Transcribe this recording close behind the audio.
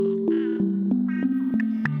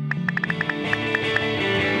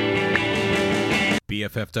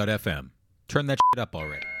BFF.FM. Turn that shit up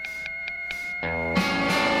already.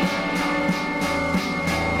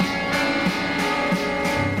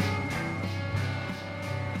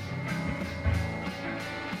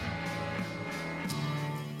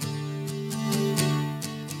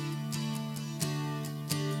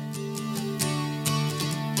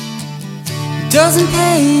 Doesn't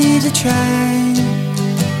pay to try.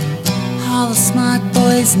 All the smart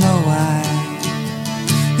boys know why.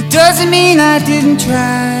 It doesn't mean I didn't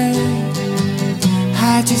try.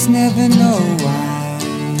 I just never know why.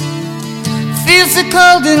 Feel so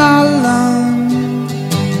cold and all alone.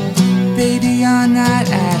 Baby, you're not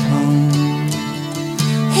at home.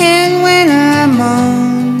 And when I'm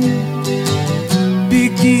on,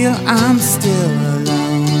 big deal, I'm still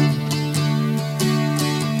alone.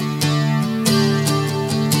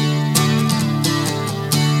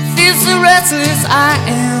 Feel so restless I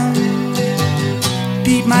am.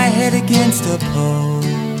 Beat my head against a pole.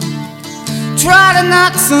 Try to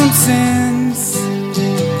knock some sense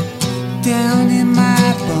down in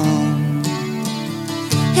my bone.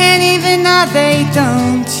 And even though they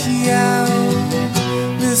don't show,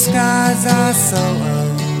 the scars are so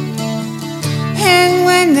old. And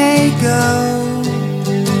when they go,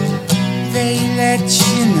 they let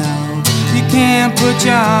you know. You can't put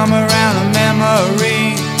your arm around a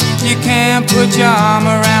memory. You can't put your arm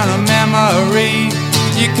around a memory.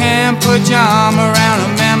 You can't put your arm around a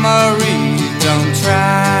memory. Don't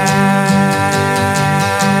try.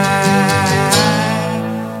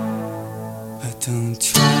 Don't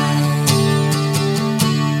try.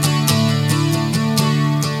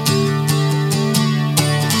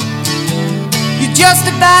 You're just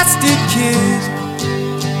a bastard kid.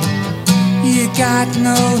 You got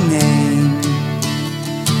no name.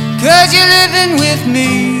 'Cause you're living with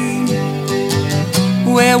me.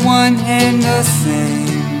 We're one and the same.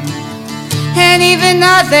 And even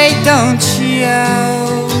though they don't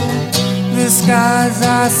show, the scars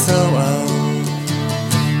are so old.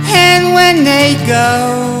 And when they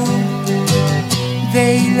go,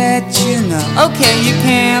 they let you know. Okay, you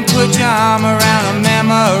can't put your arm around a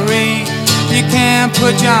memory. You can't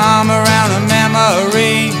put your arm around a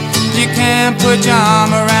memory. You can't put your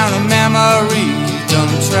arm around a memory.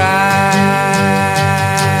 Don't try.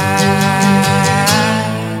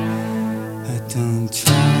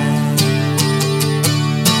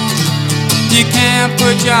 You can't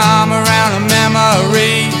put your arm around a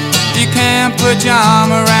memory. You can't put your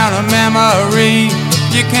arm around a memory.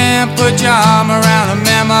 You can't put your arm around a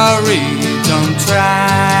memory. Don't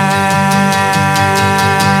try.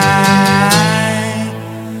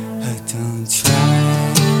 Don't try.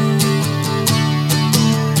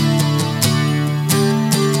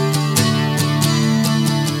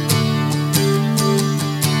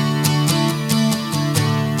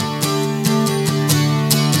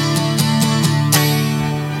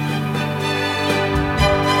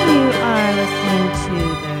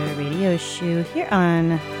 Shoe here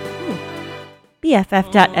on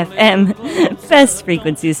BFF.FM, best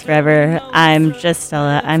frequencies forever. I'm just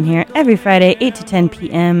Stella. I'm here every Friday, 8 to 10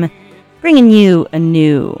 p.m., bringing you a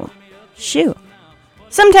new shoe.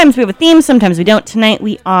 Sometimes we have a theme, sometimes we don't. Tonight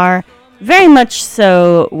we are very much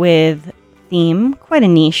so with theme, quite a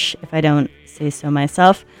niche, if I don't say so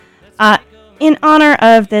myself. In honor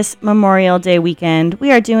of this Memorial Day weekend,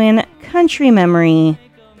 we are doing country memory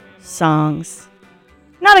songs.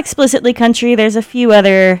 Not explicitly country, there's a few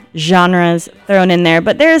other genres thrown in there,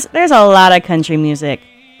 but there's a lot of country music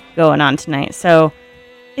going on tonight. So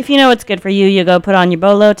if you know what's good for you, you go put on your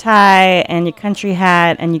bolo tie and your country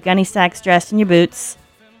hat and your gunny sacks dress and your boots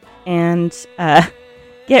and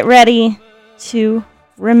get ready to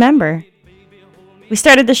remember. We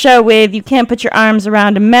started the show with You Can't Put Your Arms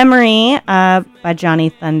Around a Memory by Johnny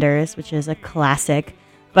Thunders, which is a classic.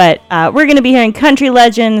 But we're going to be hearing country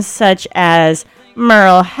legends such as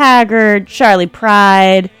Merle Haggard, Charlie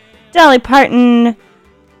Pride, Dolly Parton,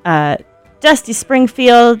 Dusty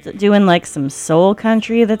Springfield doing like some soul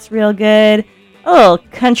country that's real good, a little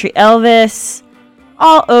country Elvis,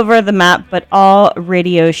 all over the map, but all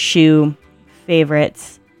Radio Shoe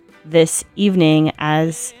favorites this evening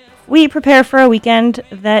as we prepare for a weekend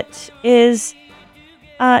that is,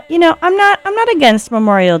 I'm not against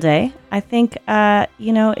Memorial Day. I think,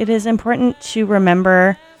 it is important to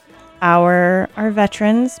remember our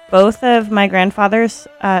veterans. Both of my grandfathers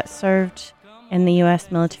served in the U.S.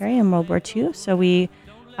 military in World War II, so we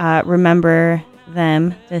remember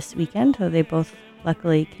them this weekend. So they both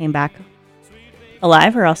luckily came back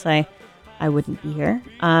alive, or else I wouldn't be here.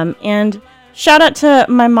 And shout out to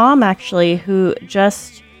my mom, actually, who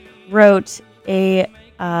just wrote a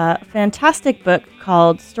fantastic book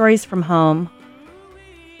called Stories from Home.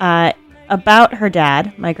 about her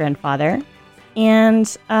dad, my grandfather.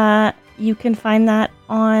 And you can find that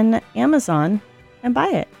on Amazon and buy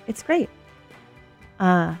it. It's great.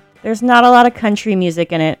 There's not a lot of country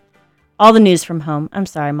music in it. All the news from home. I'm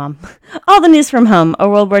sorry, Mom. All the news from home. A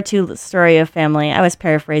World War II story of family. I was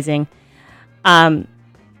paraphrasing. Her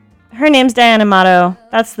name's Diana Amato.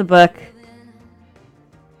 That's the book.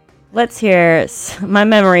 Let's hear. My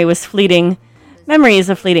memory was fleeting. Memory is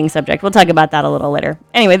a fleeting subject. We'll talk about that a little later.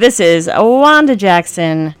 Anyway, this is Wanda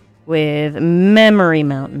Jackson with Memory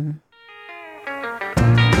Mountain.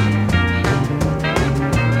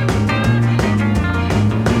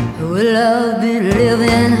 Well, I've been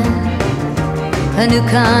living a new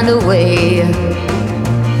kind of way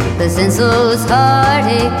since those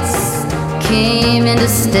heartaches came in to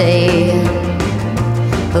stay.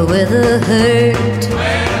 Where the hurt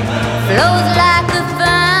flows like a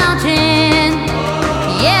fountain.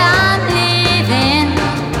 Yeah, I'm living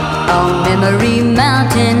on Memory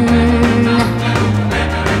Mountain.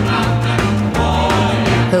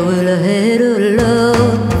 Well, I had a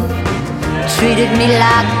love, treated me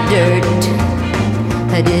like dirt.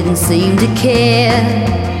 I didn't seem to care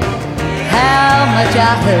how much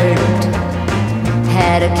I hurt.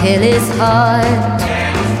 Had a careless heart.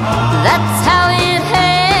 That's how it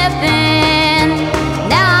happened.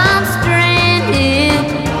 Now I'm stranded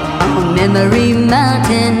on Memory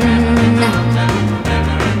Mountain.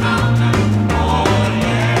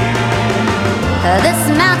 This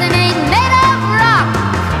mountain ain't made of rock.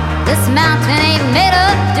 This mountain ain't made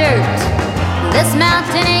of dirt. This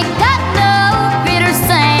mountain ain't got no bitter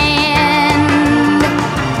sand.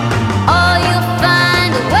 All you'll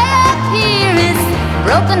find way up here is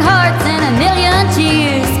broken hearts and a million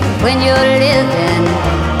tears when you're living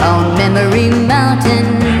on Memory Mountain.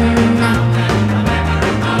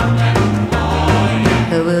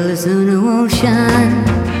 Well, the sun won't shine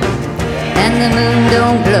and the moon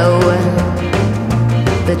don't glow.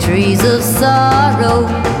 The trees of sorrow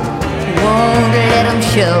won't let them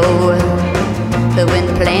show. When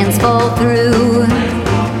plans fall through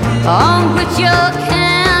on which you're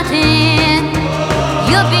counting,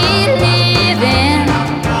 you'll be living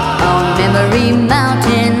on Memory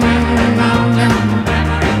Mountain.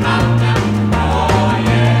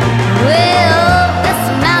 Well, this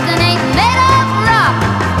mountain ain't made of rock.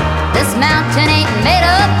 This mountain ain't made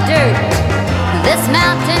of dirt. This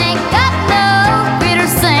mountain ain't got no bitter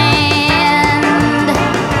sand.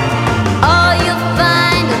 All you'll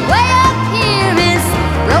find way up here is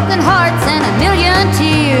broken hearts and a million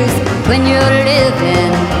tears when you're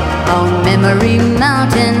living on Memory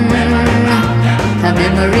Mountain. A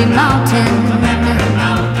Memory Mountain.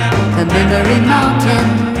 A Memory Mountain.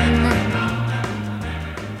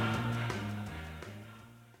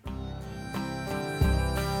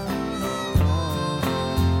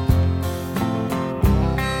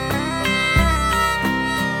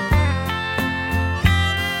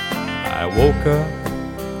 I woke up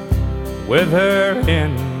with her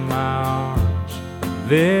in my arms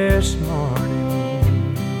this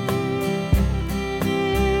morning,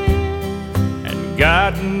 and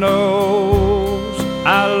God knows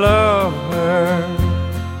I love her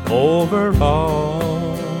overall.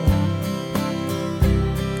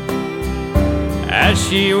 As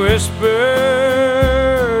she whispered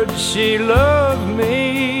she loved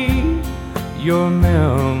me, your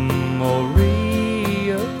memory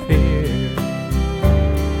appeared.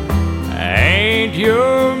 Ain't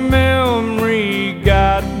your memory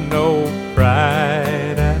got no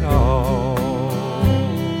pride at all?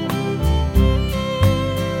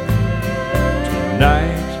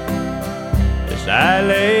 Tonight, as I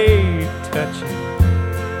lay touching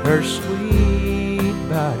her sweet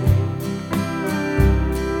body,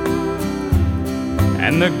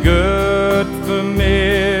 and the good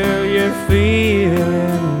familiar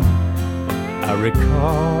feeling I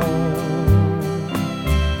recall,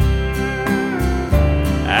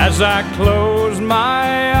 as I close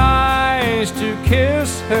my eyes to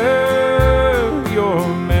kiss her, your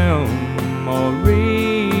memory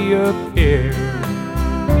appears.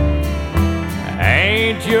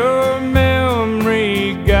 Ain't your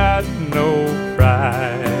memory got no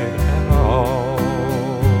pride at all?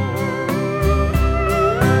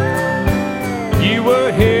 You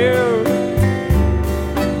were here,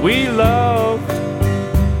 we loved,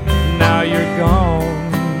 now you're gone.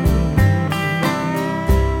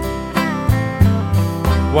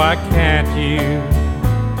 Why can't you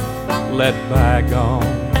let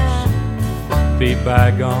bygones be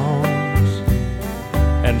bygones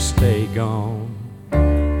and stay gone?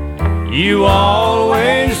 You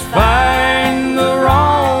always find the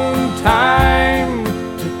wrong time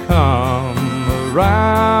to come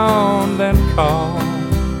around.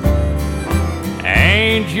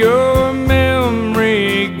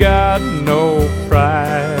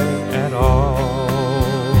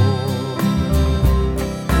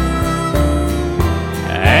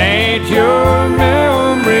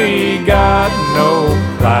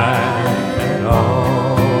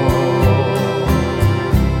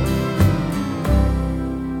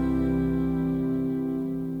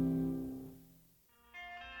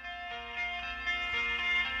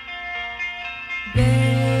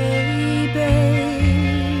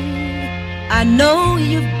 know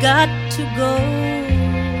you've got to go,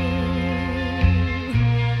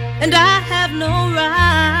 and I have no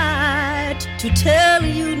right to tell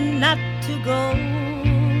you not to go.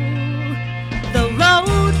 The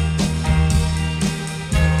road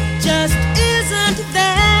just isn't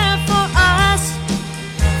there for us.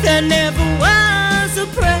 There never was a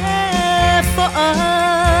prayer for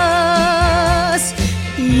us.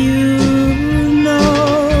 You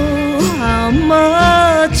know how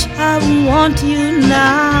much I want you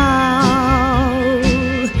now,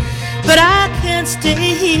 but I can't stay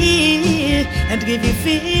here and give you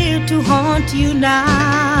fear to haunt you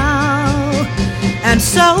now. And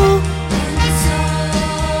so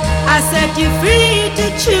I set you free to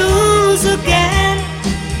choose again.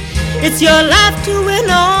 It's your life to win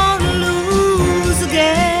or lose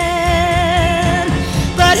again.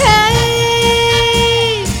 But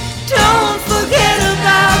hey, don't forget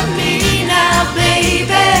about me now,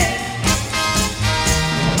 baby.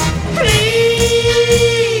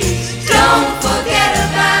 Please don't forget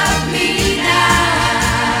about me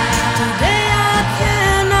now. Today I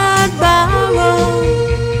cannot borrow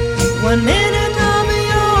 1 minute of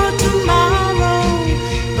your tomorrow,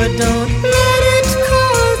 but don't let it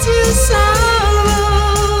cause you sorrow.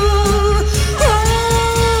 Oh,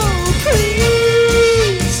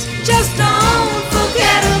 please, just don't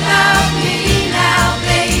forget about me now,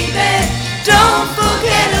 baby. Don't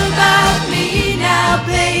forget about me now,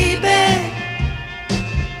 baby.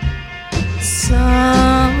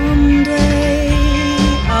 Someday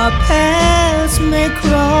our paths may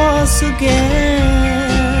cross again,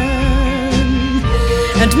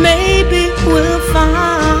 and maybe we'll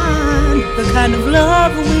find the kind of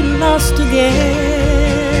love we lost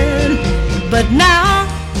again. But now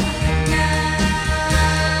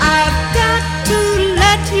I've got to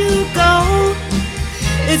let you go.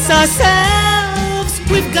 It's ourselves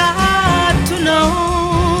we've got to know.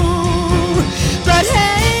 But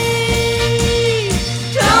hey,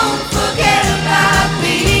 don't forget about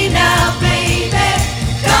me now, baby.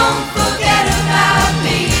 Don't forget about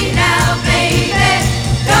me now, baby.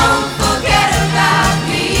 Don't forget about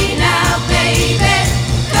me now, baby.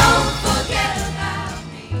 Don't forget about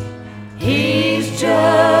me. He's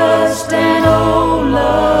just an old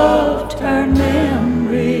love-turned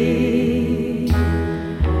memory,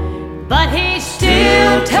 but he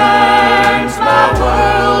still turns my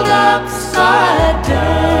world upside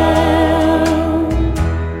down.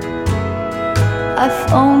 I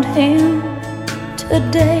phoned him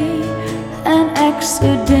today, an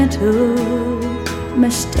accidental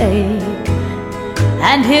mistake,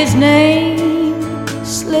 and his name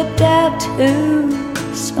slipped out to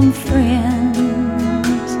some friends.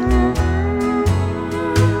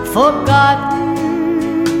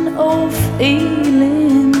 Forgotten old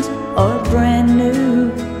feelings are brand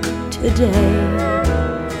new today,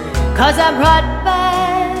 'cause I'm right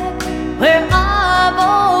back where I've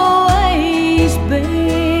always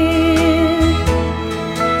been.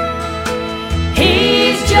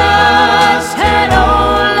 He's just an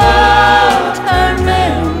old love-turned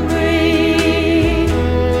memory,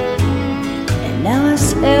 and now I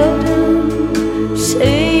seldom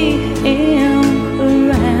see him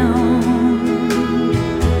around.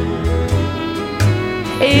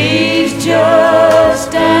 He's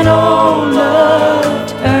just an old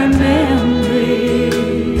love-turned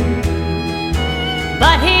memory,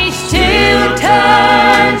 but he still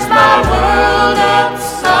turns my world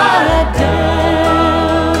upside down.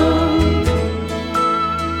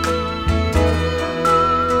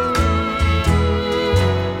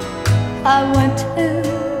 I went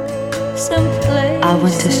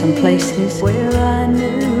to some places where I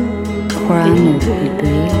knew he'd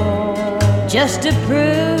be, just to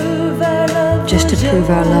prove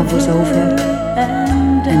our love was over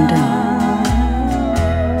and done.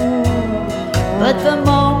 But the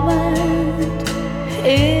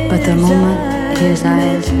moment his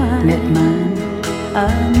eyes met mine, I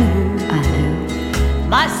knew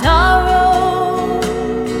my sorrow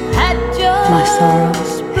had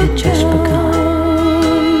just begun.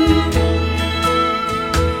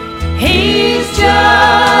 He's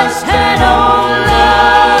just an old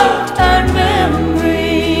love-turned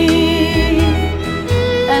memory,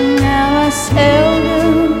 and now I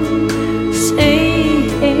seldom see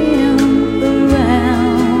him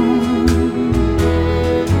around.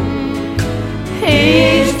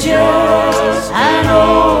 He's just an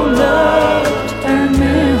old love-turned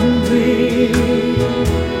memory,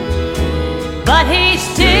 but he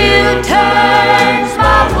still turns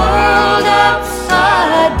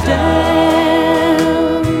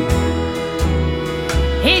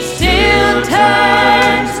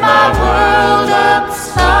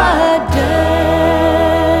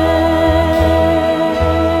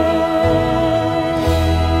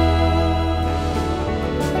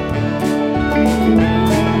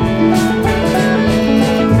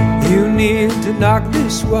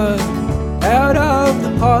this one out of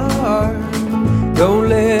the park. Don't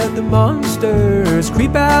let the monsters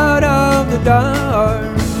creep out of the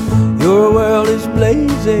dark. Your world is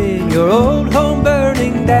blazing, your old home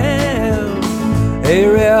burning down. A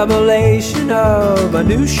revelation of a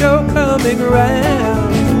new show coming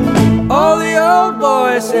around. All the old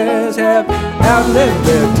voices have outlived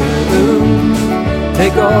their tune.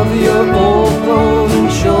 Take off your old clothes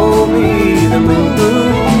and show me the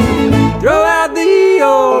moon. Throw out the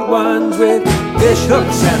old ones with fish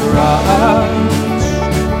hooks and rods.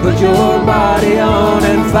 Put your body on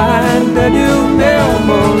and find a new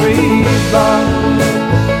memory box.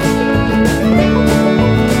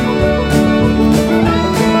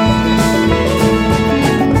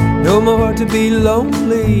 No more to be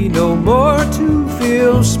lonely, no more to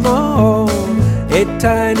feel small. A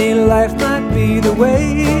tiny life might be the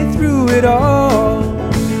way through it all.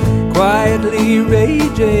 Quietly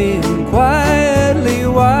raging, quietly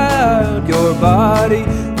wild, your body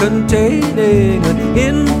containing an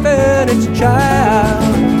infinite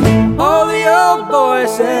child. All the old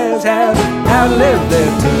voices have outlived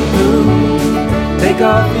their tune. Take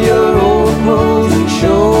off your old clothes and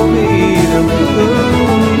show me the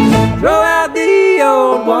moon. Throw out the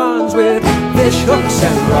old ones with fish hooks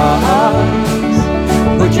and rods.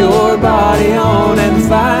 Put your body on and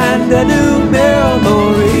find a new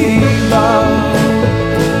memory box.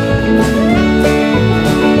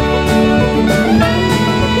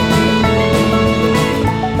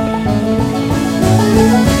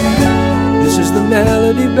 This is the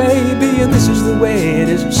melody, baby, and this is the way it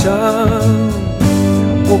is sung.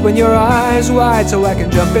 Open your eyes wide so I can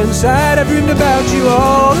jump inside. I've dreamed about you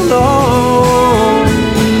all along.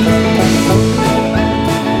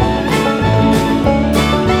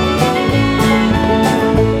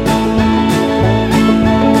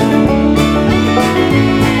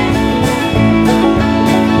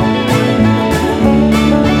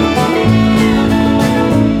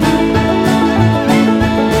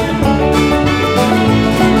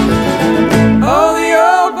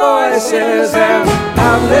 Have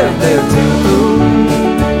outlived their tune.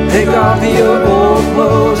 Take off your old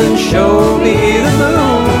clothes and show me the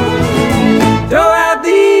moon. Throw out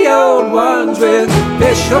the old ones with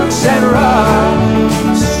fish hooks and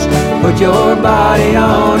rods. Put your body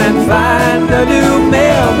on and find a new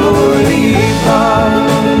memory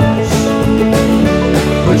box.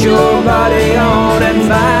 Put your body on and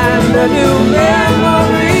find a new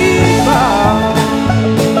memory box.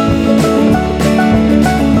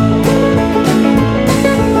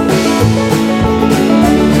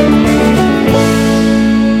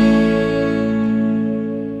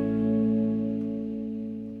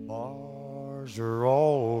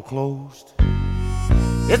 Closed.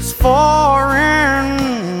 It's 4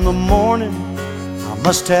 in the morning. I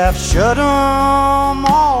must have shut 'em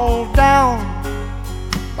all down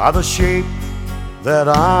by the shape that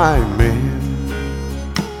I'm in.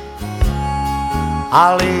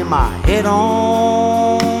 I lay my head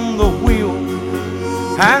on the wheel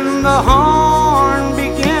and the horn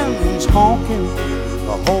begins honking.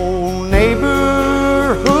 The whole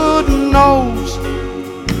neighborhood knows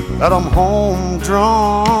that I'm home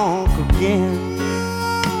drunk again.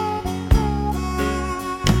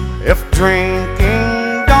 If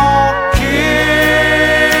drinking don't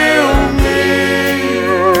kill me,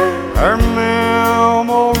 her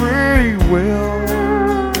memory will.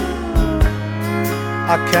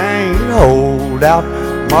 I can't hold out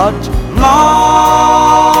much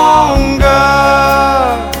longer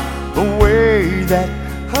the way that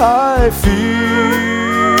I feel.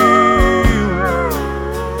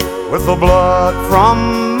 With the blood from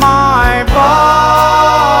my body,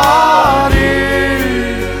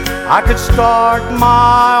 I could start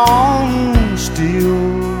my own still.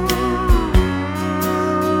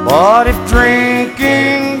 But if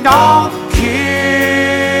drinking don't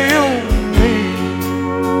kill me,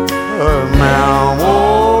 her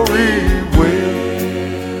memory will.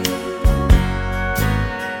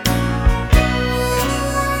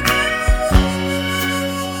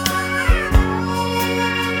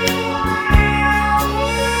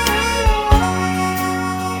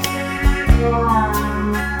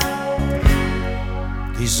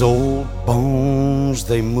 These old bones,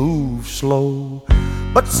 they move slow,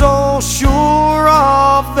 but so sure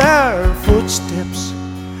of their footsteps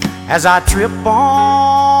as I trip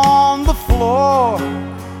on the floor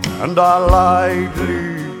and I lightly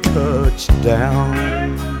touch down.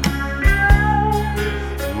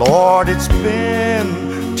 Lord, it's been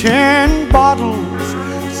 10 bottles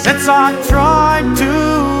since I tried to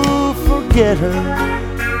forget her,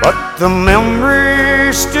 but the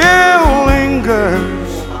memory still lingers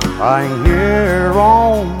lying here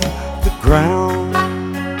on the ground.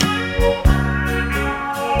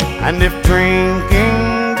 And if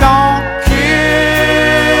drinking don't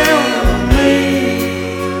kill me,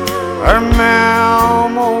 her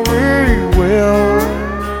memory will.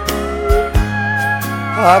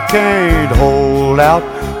 I can't hold out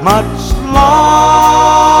much longer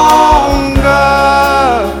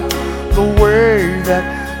the way that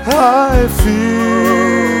I feel,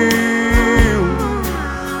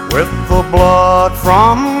 with the blood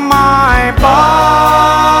from my body.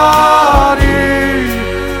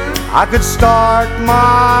 I could start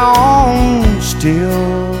my own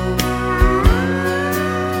still,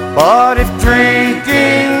 but if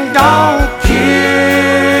drinking don't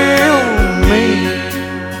kill me,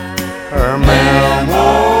 her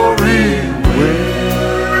memory will.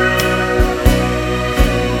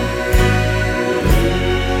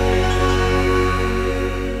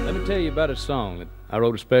 Let me tell you about a song that I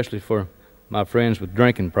wrote especially for my friends with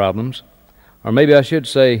drinking problems, or maybe I should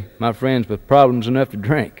say my friends with problems enough to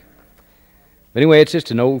drink. But anyway, it's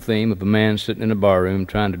just an old theme of a man sitting in a barroom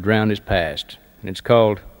trying to drown his past, and it's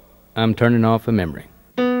called I'm Turning Off a Memory.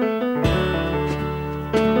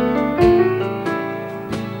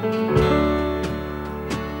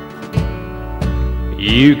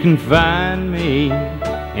 You can find me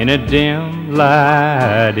in a dim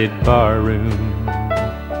lighted barroom.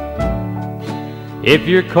 If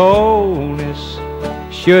your coldness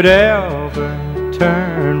should ever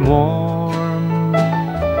turn warm,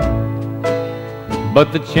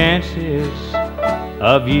 but the chances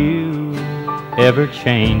of you ever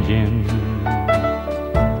changing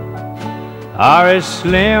are as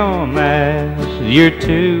slim as your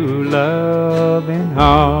two loving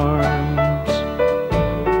arms.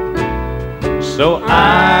 So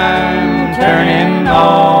I'm turning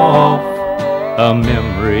off a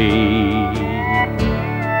memory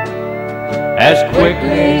as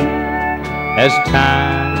quickly as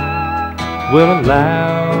time will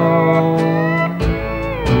allow.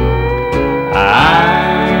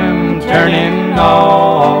 I'm turning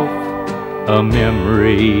off a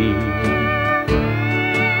memory,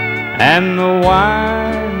 and the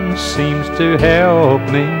wine seems to help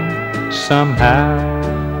me somehow.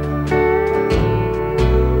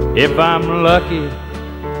 If I'm lucky,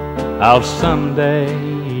 I'll someday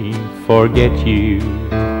forget you,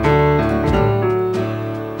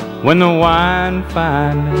 when the wine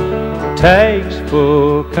finally takes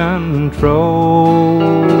full control.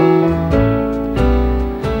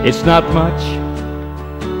 It's not much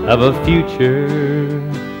of a future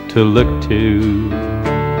to look to,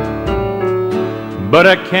 but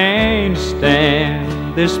I can't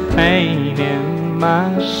stand this pain in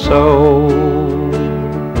my soul.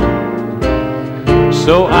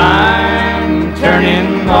 So I'm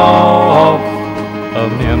turning off a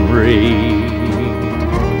memory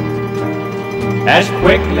as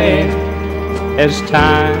quickly as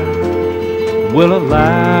time will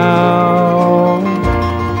allow.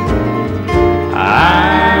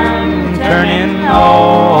 I'm turning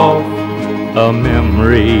off a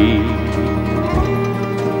memory,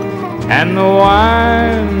 and the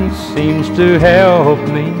wine seems to help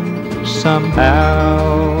me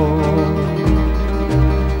somehow.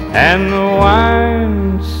 And the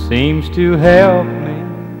wine seems to help me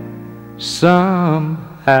somehow.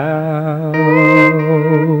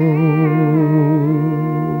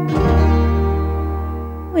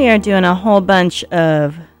 We are doing a whole bunch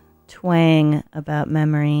of twang about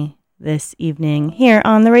memory this evening here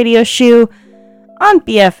on the radio shoe on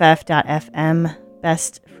BFF.FM,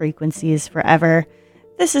 best frequencies forever.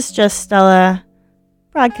 This is just Stella,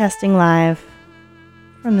 broadcasting live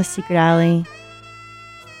from the Secret Alley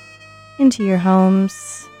into your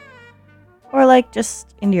homes, or like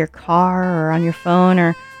just into your car or on your phone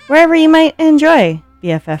or wherever you might enjoy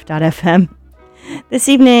BFF.FM. This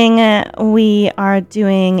evening, we are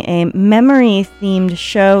doing a memory-themed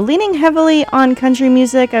show, leaning heavily on country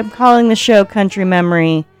music. I'm calling the show Country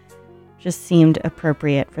Memory. Just seemed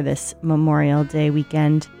appropriate for this Memorial Day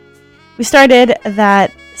weekend. We started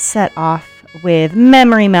that set off with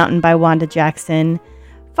Memory Mountain by Wanda Jackson,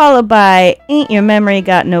 followed by Ain't Your Memory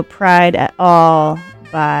Got No Pride at All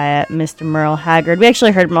by Mr. Merle Haggard. We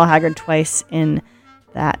actually heard Merle Haggard twice in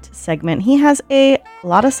that segment. He has a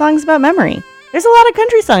lot of songs about memory. There's a lot of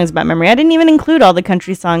country songs about memory. I didn't even include all the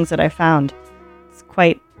country songs that I found. It's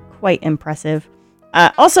quite impressive.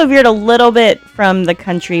 Also veered a little bit from the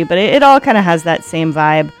country, but it all kind of has that same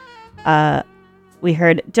vibe. We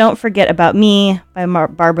heard Don't Forget About Me by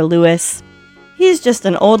Barbara Lewis. He's Just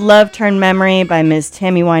an Old Love Turned Memory by Ms.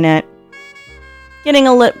 Tammy Wynette. Getting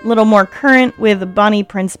a little more current with Bonnie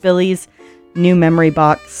Prince Billy's New Memory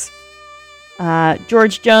Box.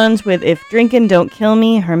 George Jones with If Drinkin' Don't Kill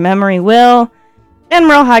Me, Her Memory Will. And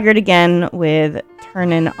Merle Haggard again with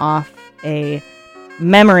Turnin' Off a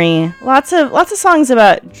Memory. Lots of songs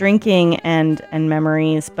about drinking and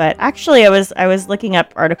memories, but actually I was looking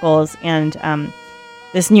up articles, and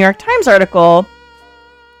this New York Times article,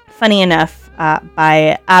 funny enough,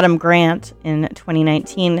 by Adam Grant in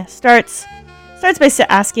 2019, starts by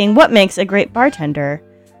asking, what makes a great bartender?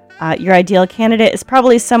 Your ideal candidate is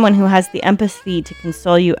probably someone who has the empathy to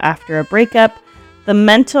console you after a breakup, the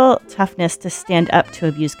mental toughness to stand up to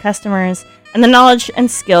abused customers, and the knowledge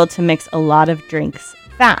and skill to mix a lot of drinks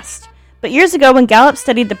fast. But years ago, when Gallup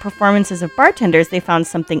studied the performances of bartenders, they found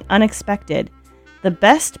something unexpected. The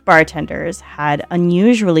best bartenders had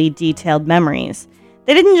unusually detailed memories.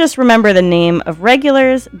 They didn't just remember the name of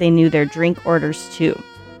regulars, they knew their drink orders too.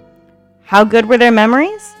 How good were their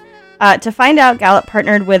memories? To find out, Gallup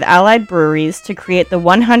partnered with Allied Breweries to create the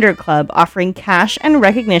 100 Club, offering cash and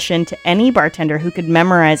recognition to any bartender who could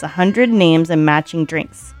memorize 100 names and matching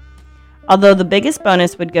drinks. Although the biggest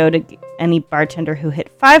bonus would go to any bartender who hit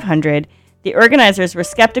 500, the organizers were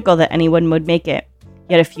skeptical that anyone would make it.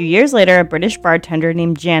 Yet a few years later, a British bartender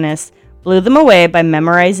named Janice blew them away by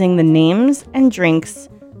memorizing the names and drinks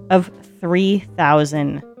of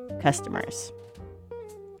 3,000 customers.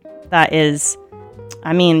 That is...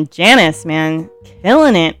 Janice, man,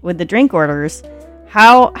 killing it with the drink orders.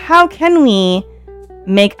 How can we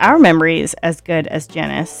make our memories as good as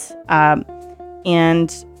Janice?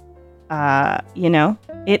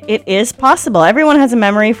 It is possible. Everyone has a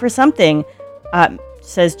memory for something,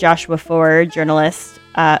 says Joshua Ford, journalist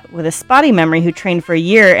with a spotty memory who trained for a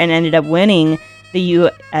year and ended up winning the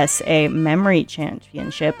USA Memory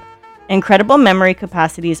Championship. Incredible memory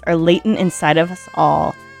capacities are latent inside of us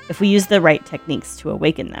all, if we use the right techniques to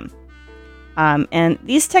awaken them. And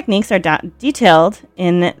these techniques are detailed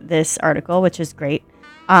in this article, which is great.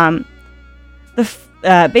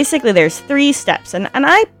 Basically, there's 3 steps, and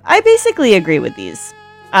I basically agree with these.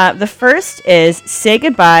 The first is say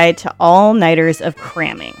goodbye to all-nighters of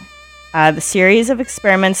cramming. The series of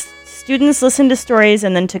experiments, students listened to stories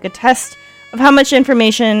and then took a test of how much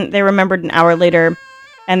information they remembered an hour later,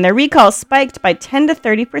 and their recall spiked by 10 to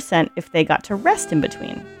 30% if they got to rest in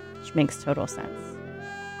between. Makes total sense.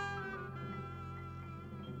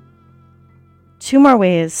 2 more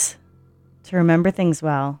ways to remember things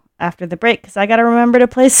well after the break, because I gotta remember to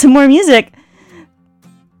play some more music.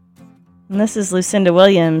 And this is Lucinda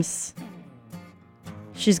Williams.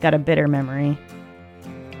 She's got a bitter memory.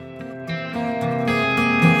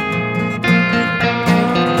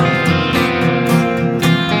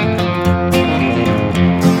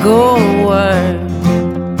 Go away,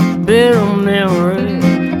 bitter memory.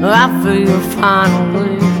 I feel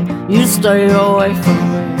finally you stay away from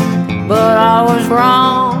me, but I was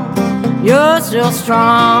wrong. You're still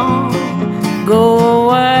strong. Go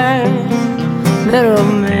away, bitter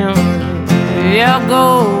memory. Yeah,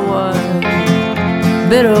 go away,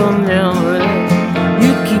 bitter memory.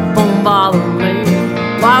 You keep on bothering me.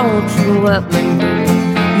 Why won't you let me be?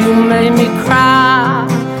 You made me cry.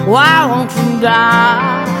 Why won't you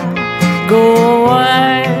die? Go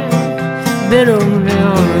away, bitter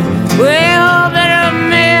memory. Well, bitter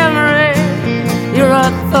memory, you're a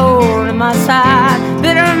thorn in my side.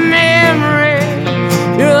 Bitter memory,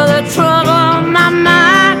 you're the trouble on my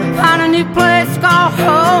mind. Find a new place called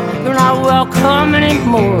home. You're not welcome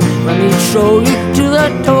anymore. Let me show you to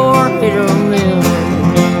the door. Bitter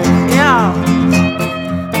memory, yeah.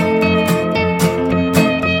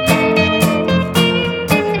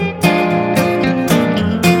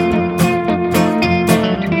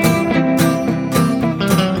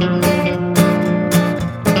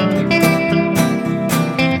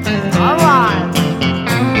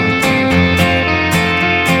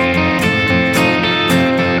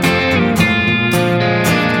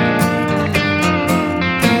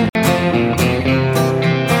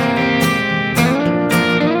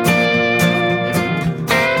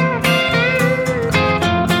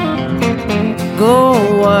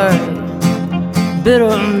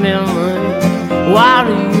 Bitter memory, why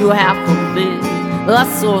do you have to be the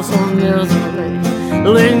source of misery?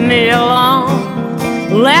 Leave me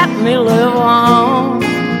alone, let me live on.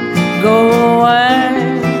 Go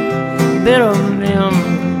away, bitter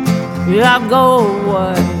memory, yeah, go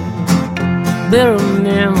away, bitter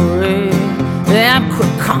memory. And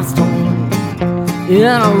quit constantly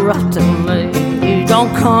interrupting me. You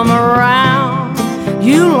don't come around,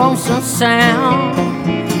 you lonesome sound.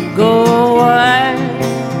 Go away,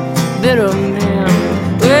 bitter memory.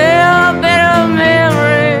 Well, bitter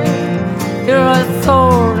memory, you're a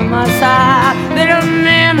thorn in my side. Bitter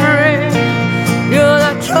memory,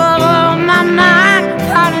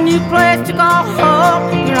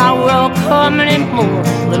 come anymore.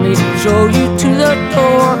 Let me show you to the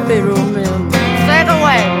door, bitter memory. Take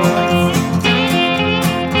away, boys.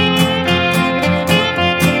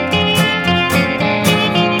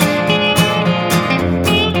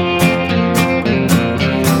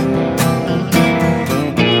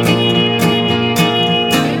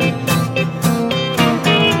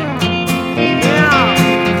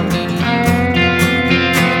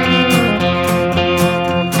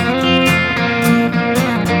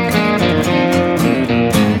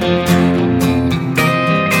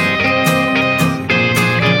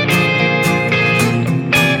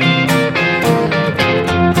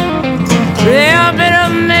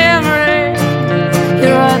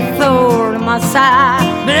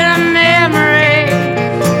 Side, bitter memory.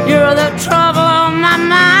 You're the trouble on my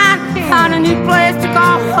mind. Find a new place to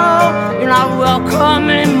call home. You're not welcome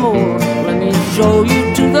anymore. Let me show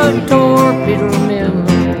you to the door, bitter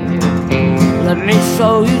memory. Let me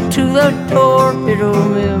show you to the door, bitter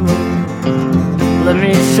memory. Let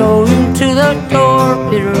me show you to the door,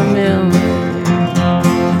 bitter memory.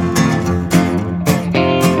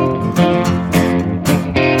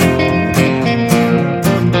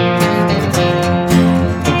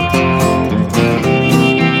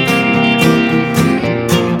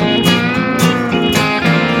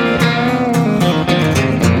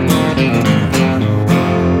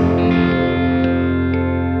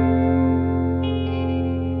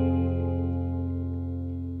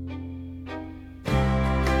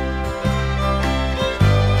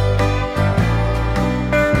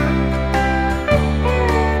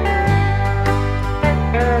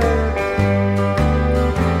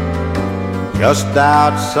 Just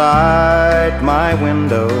outside my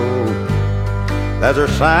window, there's a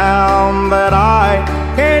sound that I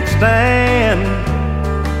can't stand.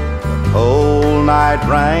 The cold night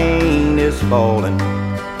rain is falling,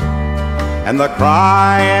 and the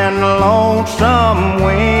crying lonesome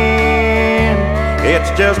wind,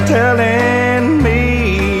 it's just telling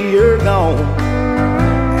me you're gone,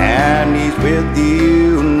 and he's with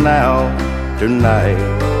you now tonight.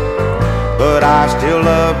 But I still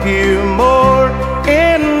love you more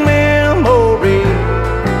in memory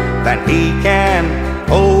than he can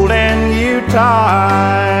holding you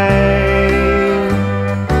tight.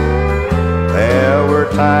 There were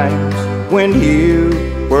times when you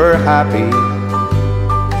were happy,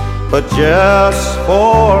 but just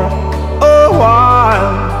for a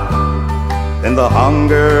while. Then the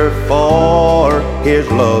hunger for his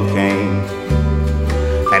love came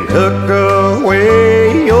and took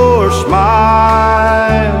away your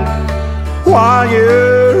smile. While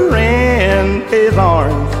you're in his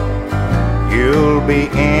arms, you'll be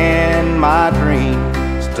in my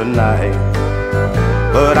dreams tonight.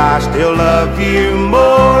 But I still love you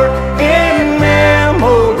more in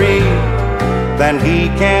memory than he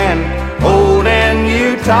can holding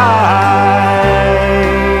you tight.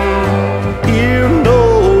 You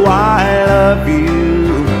know I love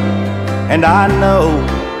you, and I know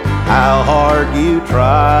how hard you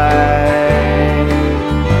try.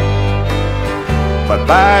 But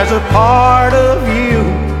there's a part of you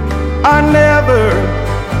I never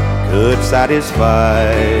could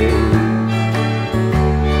satisfy.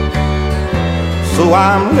 So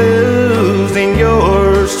I'm losing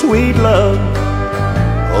your sweet love,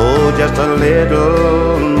 oh, just a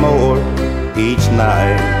little more each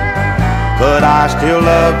night. But I still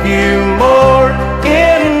love you more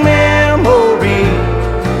in memory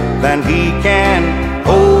than he can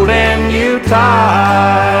holding you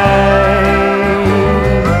tight.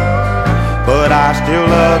 But I still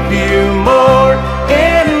love you more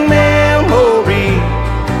in memory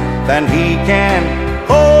than he can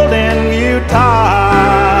holding you tight.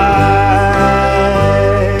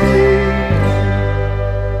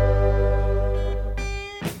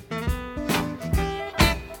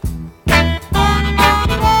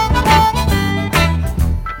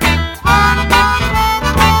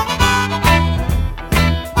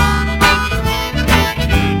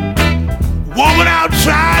 Woman, I've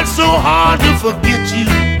tried so hard to forget you.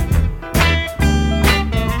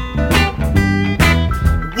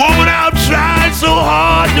 Woman, I've tried so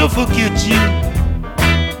hard to forget you.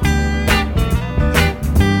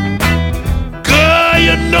 Girl,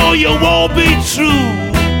 you know you won't be true.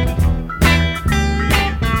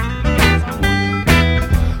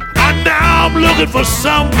 And now I'm looking for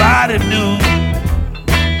somebody new.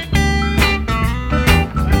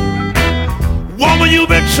 Woman, you've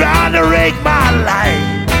been trying to wreck my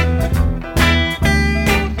life.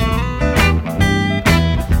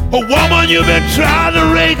 Oh, woman, you've been trying to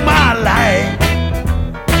wreck my life.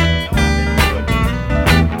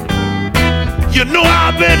 You know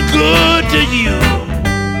I've been good to you.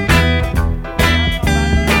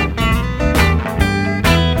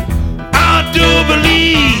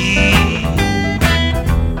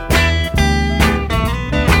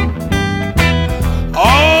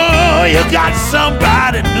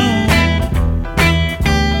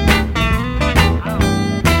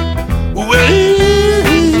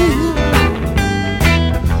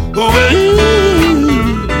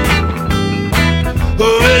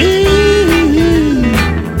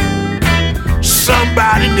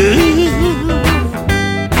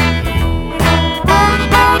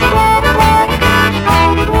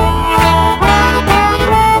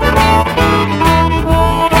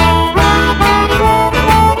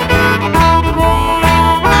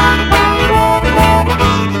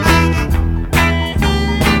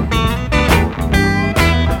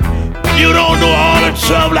 You don't know all the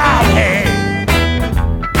trouble I've had.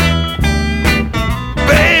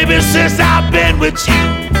 Baby, since I've been with you.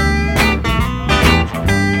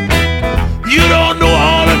 You don't know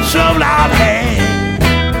all the trouble I've had.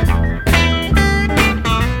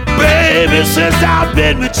 Baby, since I've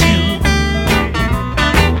been with you.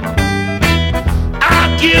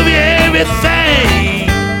 I'll give you everything.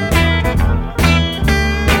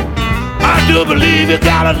 I do believe you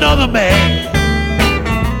got another man.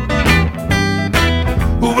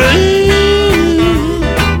 Ooh,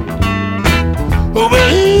 ooh,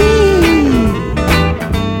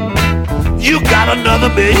 you got another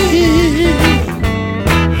man.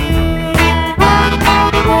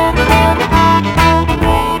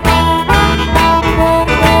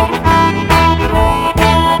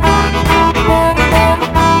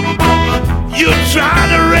 You're trying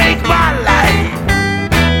to rake my life.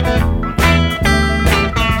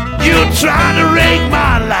 You're trying to rake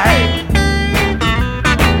my life.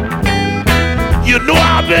 You know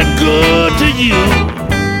I've been good to you.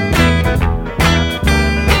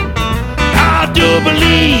 I do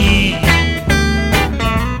believe.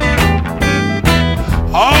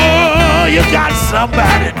 Oh, you got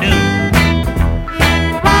somebody new.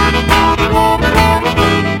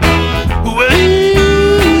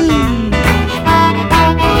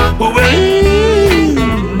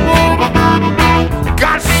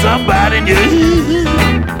 Got somebody new.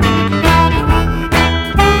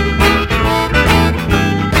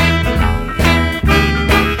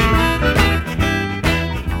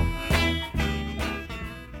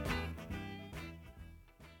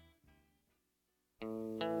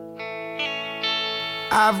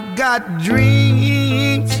 I've got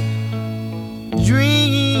dreams,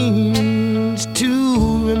 dreams to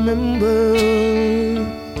remember.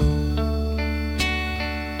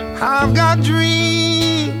 I've got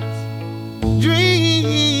dreams,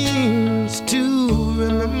 dreams to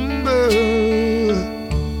remember.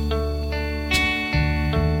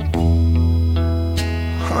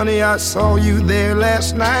 Honey, I saw you there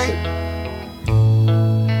last night.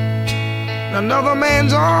 Another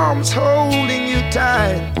man's arms holding you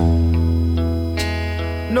tight.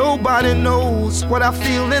 Nobody knows what I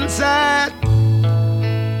feel inside.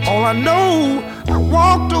 All I know, I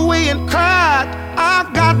walked away and cried.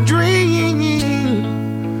 I've got dreams,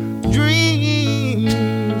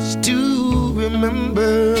 dreams to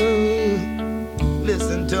remember.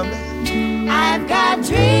 Listen to me. I've got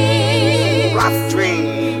dreams, rough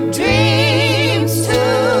dreams, dreams to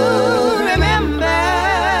remember.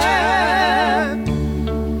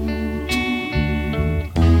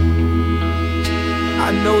 I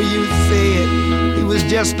know you said he was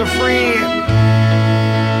just a friend,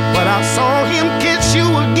 but I saw him kiss you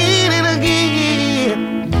again and again.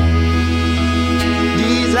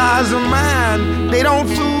 These eyes of mine, they don't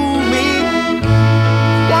fool me.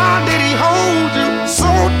 Why did he hold you so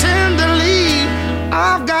tenderly?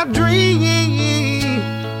 I've got dreams,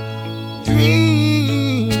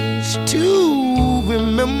 dreams to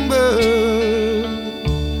remember.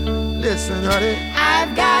 Listen, honey.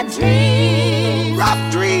 I've got dreams,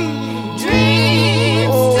 rough dreams,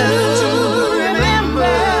 dreams to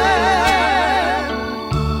remember.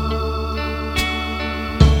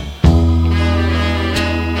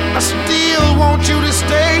 I still want you to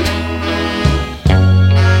stay.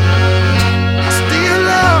 I still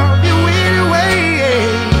love you anyway.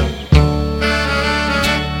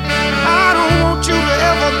 I don't want you to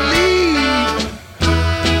ever leave.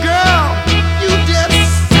 Girl, you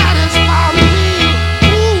just satisfy me.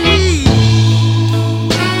 Ooh-wee.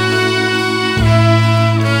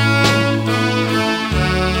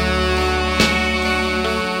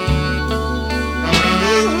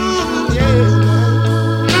 Ooh, yeah.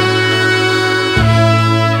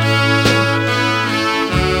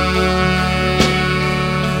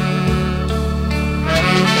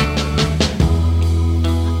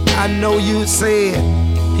 I know you said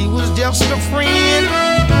he was just a friend,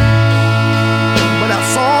 but I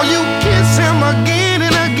saw you kiss him again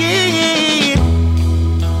and again.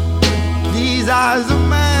 These eyes of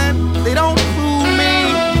mine, they don't fool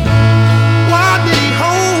me. Why did he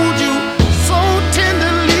hold you so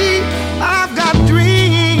tenderly? I've got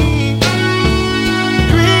dreams,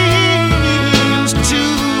 dreams to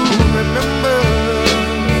remember.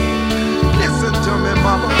 Listen to me,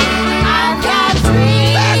 mama. I've got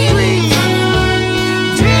dreams, Bad dreams.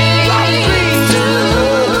 dreams to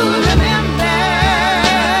remember.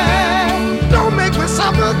 Don't make me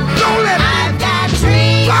suffer. Don't let me. I've got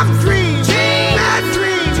dreams, Rough dreams. dreams, Bad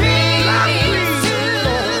dreams. Rough dreams dreams. to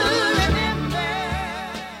remember.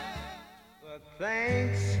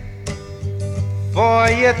 Thanks for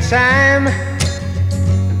your time.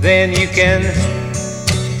 then you can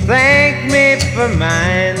thank me for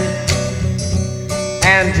mine.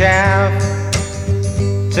 And after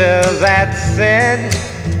that's said,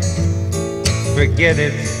 forget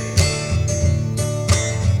it.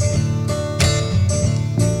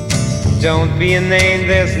 Don't be a name,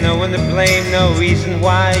 there's no one to blame, no reason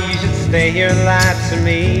why you should stay here and lie to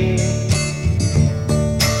me.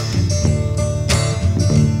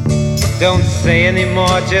 Don't say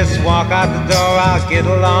anymore, just walk out the door, I'll get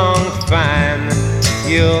along fine,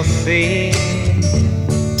 you'll see.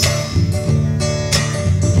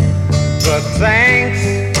 But thanks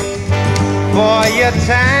for your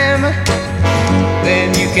time,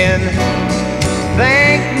 then you can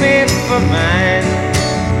thank me for mine.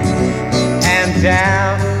 And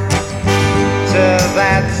after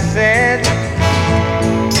that's said,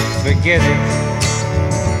 forget it.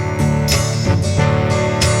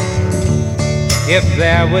 If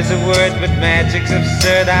there was a word but magic's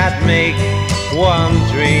absurd, I'd make one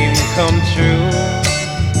dream come true.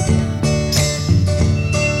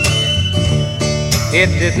 It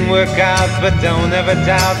didn't work out, but don't ever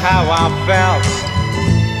doubt how I felt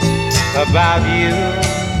about you.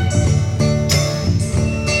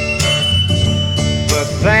 But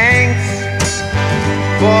thanks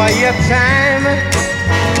for your time,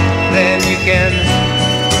 then you can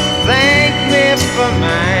thank me for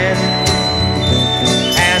mine.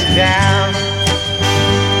 And down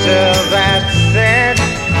till that's said,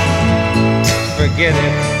 forget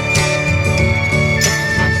it.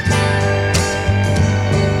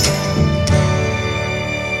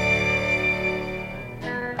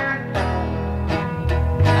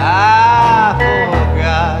 I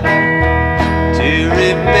forgot to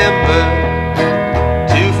remember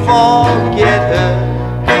to forget her.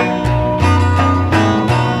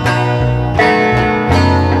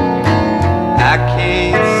 I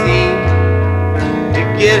can't seem to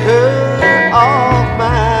get her off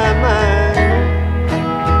my mind.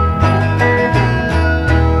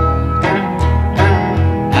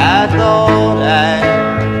 I thought I'd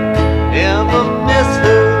never miss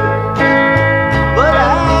her, but I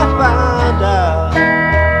found out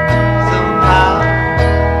somehow.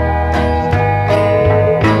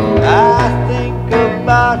 I think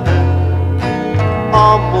about her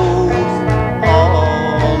almost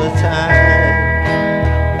all the time.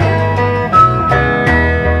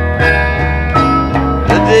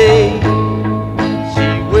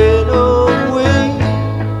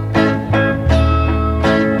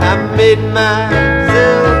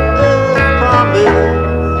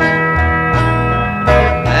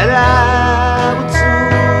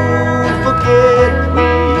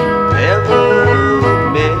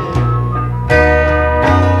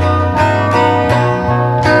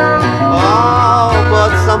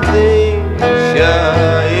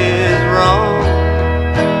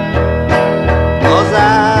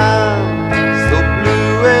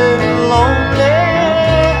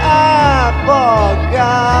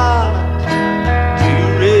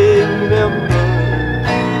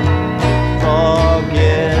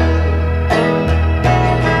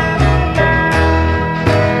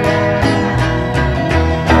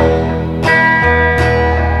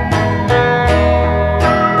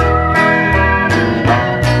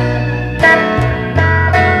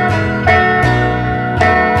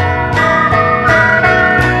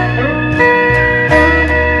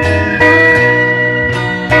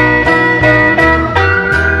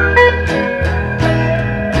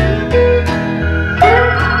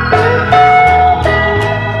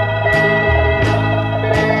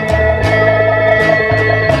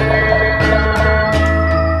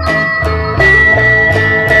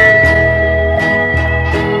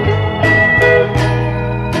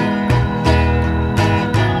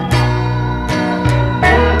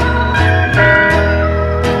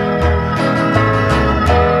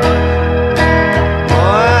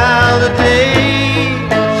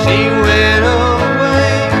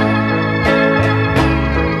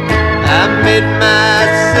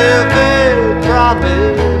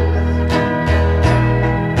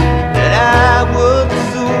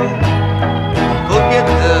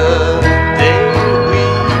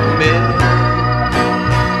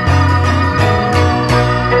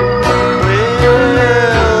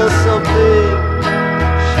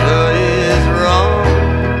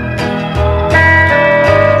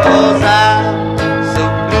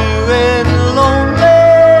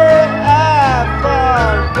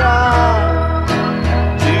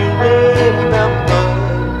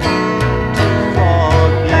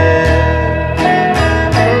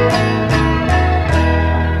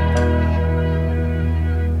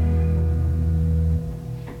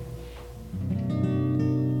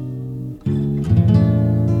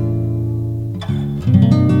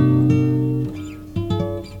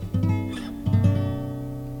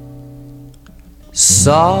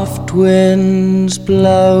 Soft winds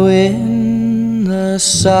blow in the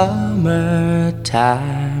summertime.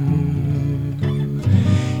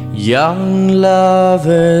 Young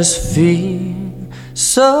lovers feel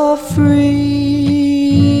so free,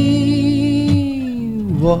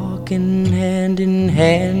 walking hand in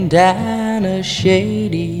hand down a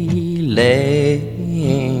shady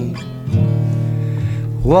lane.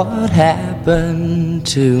 What happened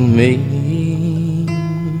to me?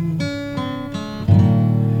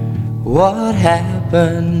 What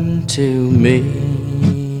happened to me?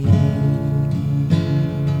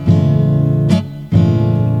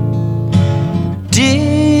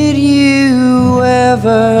 Did you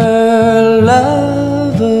ever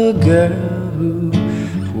love a girl who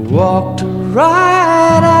walked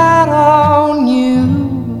right out on you?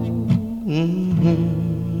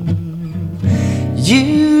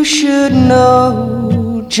 You should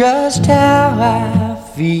know just how I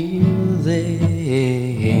feel then.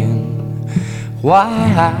 Why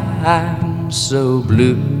I'm so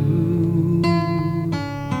blue.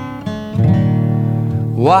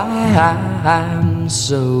 Why I'm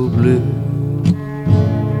so blue.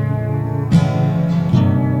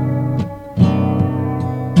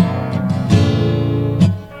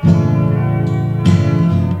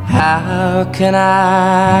 How can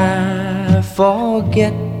I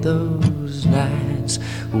forget those nights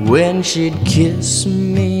when she'd kiss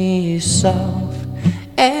me soft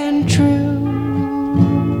and true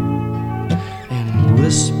and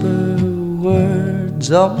whisper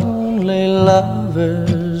words only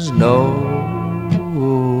lovers know?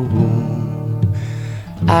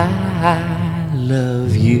 I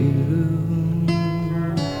love you.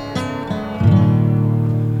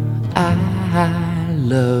 I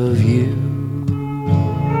love you.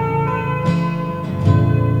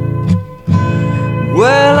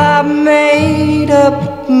 Well, I made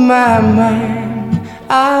up my mind.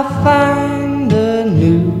 I'll find a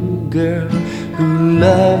new girl who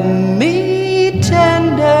loved me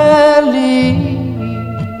tenderly.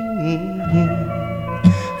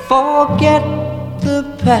 Forget the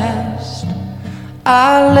past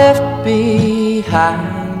I left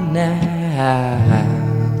behind now.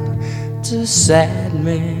 It's a sad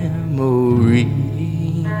memory.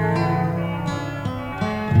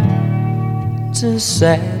 It's a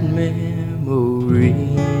sad memory.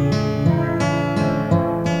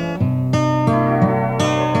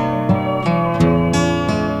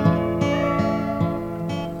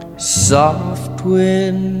 Soft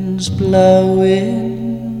winds blow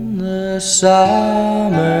in the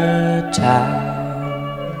summertime.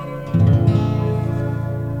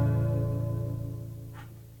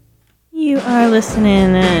 You are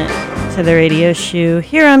listening to the radio show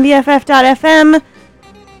here on BFF.FM.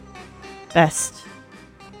 Best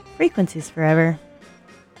frequencies forever.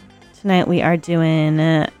 Tonight we are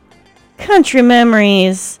doing country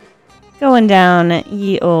memories, going down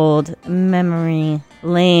ye old memory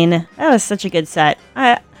lane. That was such a good set.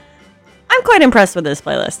 I'm quite impressed with this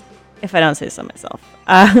playlist, if I don't say so myself.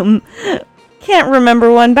 Can't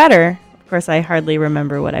remember one better. Of course, I hardly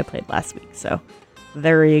remember what I played last week, so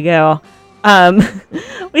there you go.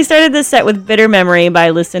 We started this set with Bitter Memory by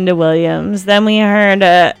Lucinda Williams. Then we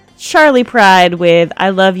heard Charlie Pride with I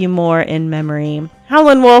Love You More in Memory.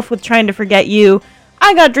 Howlin' Wolf with Trying to Forget You.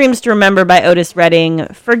 I Got Dreams to Remember by Otis Redding.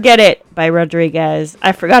 Forget It by Rodriguez.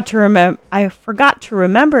 I Forgot to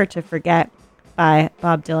Remember to Forget by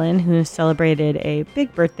Bob Dylan, who celebrated a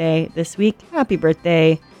big birthday this week. Happy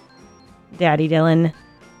birthday, Daddy Dylan.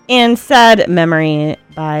 And Sad Memory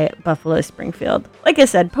by Buffalo Springfield. Like I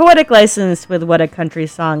said, poetic license with what a country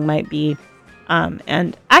song might be.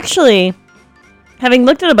 And actually, having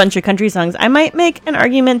looked at a bunch of country songs, I might make an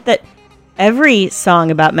argument that every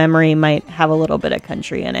song about memory might have a little bit of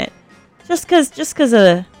country in it. Just because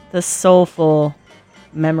of the soulful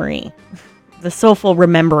memory. The soulful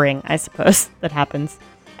remembering, I suppose, that happens.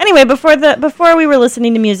 Anyway, before we were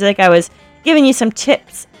listening to music, I was giving you some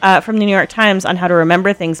tips from the New York Times on how to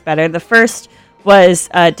remember things better. The first was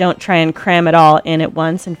don't try and cram it all in at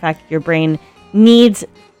once. In fact, your brain needs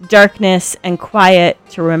darkness and quiet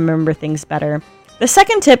to remember things better. The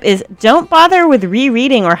second tip is don't bother with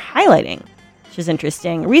rereading or highlighting, which is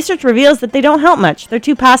interesting. Research reveals that they don't help much. They're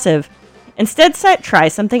too passive. Instead, try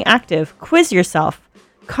something active. Quiz yourself.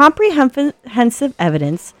 Comprehensive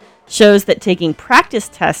evidence shows that taking practice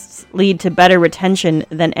tests lead to better retention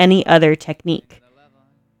than any other technique.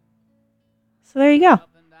 So there you go.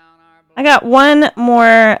 I got one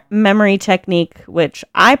more memory technique, which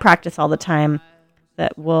I practice all the time,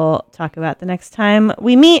 that we'll talk about the next time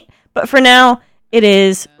we meet. But for now, it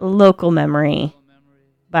is Local Memory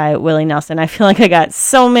by Willie Nelson. I feel like I got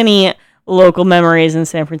so many local memories in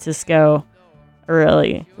San Francisco. I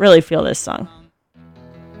really feel this song.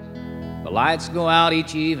 The lights go out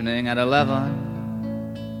each evening at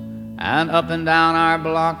 11, and up and down our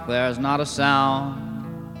block there's not a sound.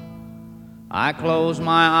 I close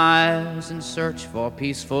my eyes and search for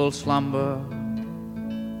peaceful slumber,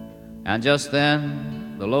 and just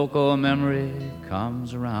then the local memory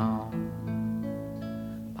comes around.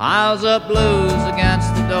 Piles up blues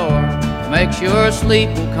against the door to make sure sleep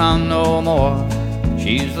will come no more.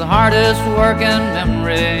 She's the hardest working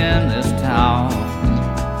memory in this town.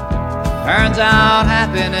 Turns out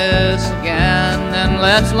happiness again, then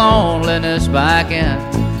lets loneliness back in.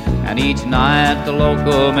 And each night the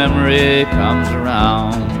local memory comes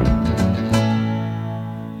around.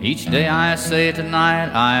 Each day I say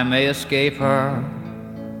tonight I may escape her.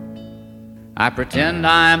 I pretend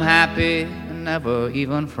I'm happy and never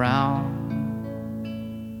even frown.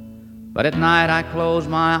 But at night I close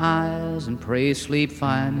my eyes and pray sleep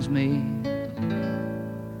finds me.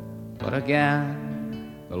 But again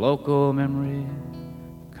the local memory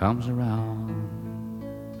comes around.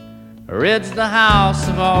 Rids the house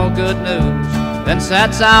of all good news, then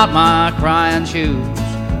sets out my crying shoes.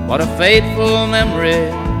 What a faithful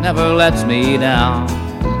memory, never lets me down.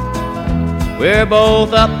 We're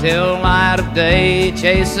both up till light of day,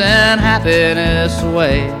 chasing happiness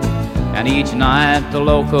away. And each night the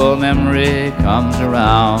local memory comes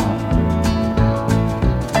around.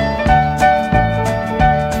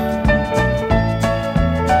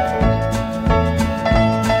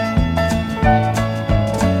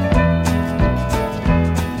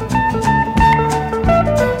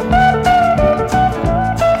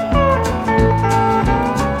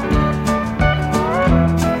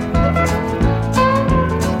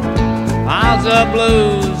 Up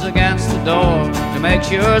blues against the door to make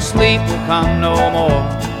sure sleep will come no more.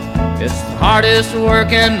 It's the hardest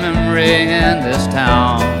working memory in this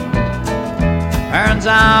town. Turns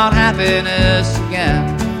out happiness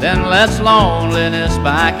again, then lets loneliness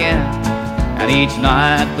back in. And each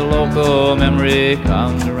night the local memory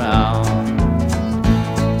comes around.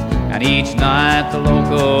 And each night the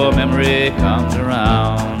local memory comes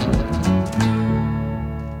around.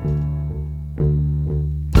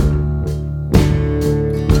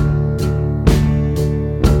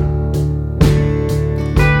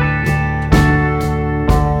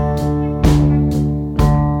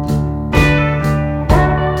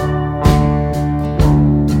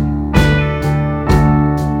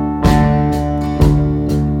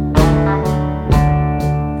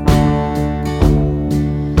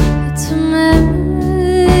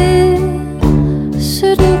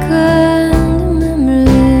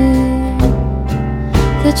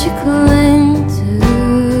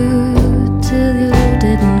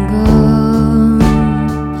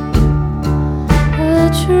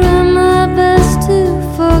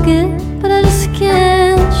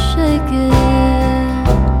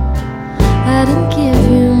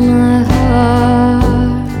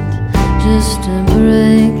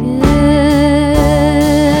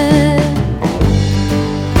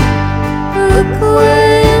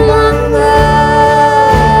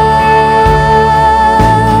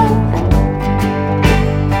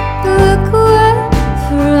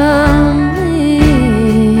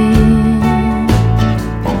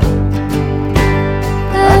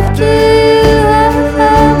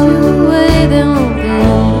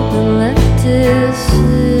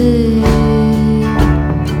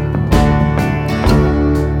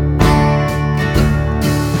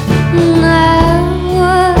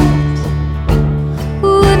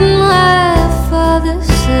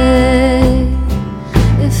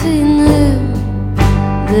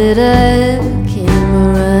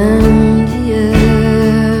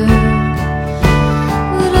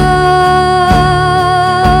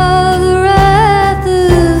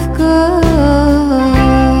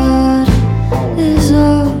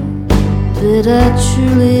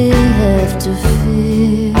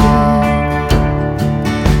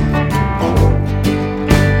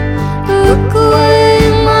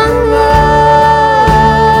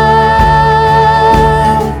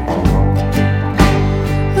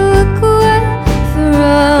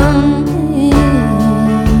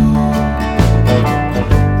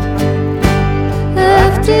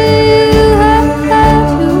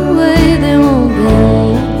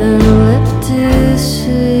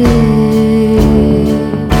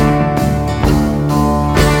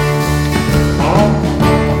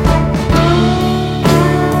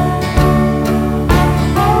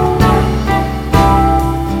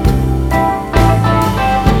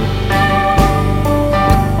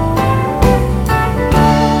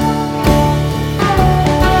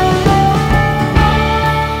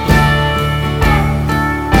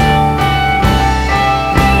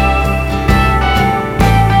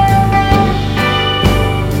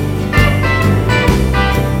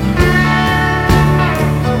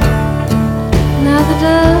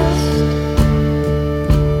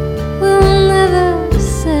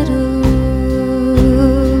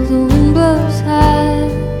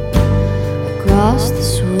 the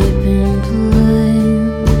sweeping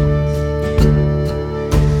plains,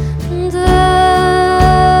 and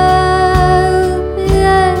I'll be a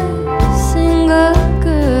single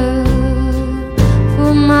girl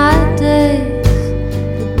for my days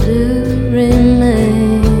that do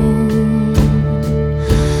remain.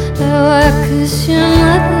 Oh, 'cause your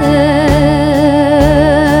mother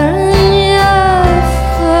and your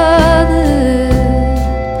father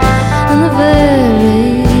and the very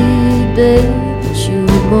day that you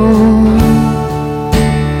were born,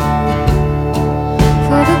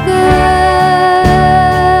 for the girl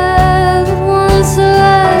that once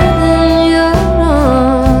lived in your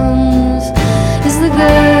arms is the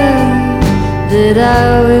girl that I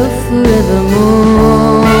will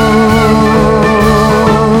forevermore.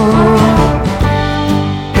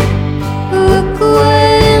 Look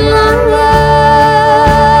away, my love.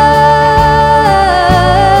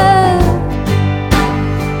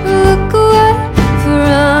 Look away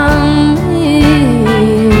from me.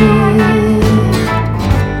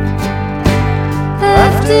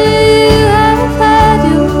 After you have had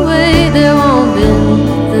your way, there won't be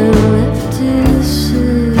nothing left to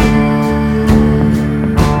see.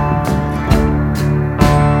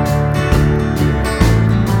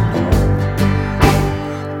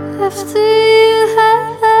 After you have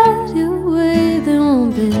had your way, there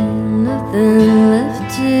won't be nothing left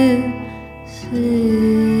to see.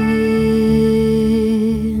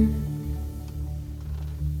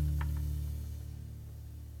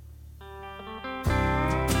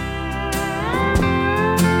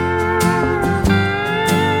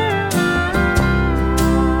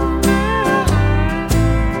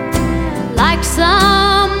 Like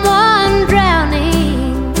someone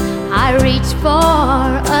drowning, I reach for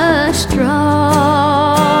a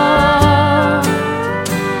straw,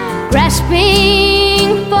 grasping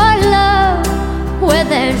for love where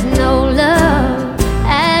there's no love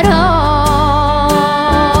at all.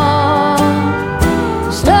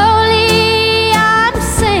 Slowly I'm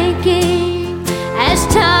sinking as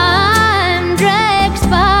time drags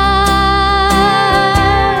by,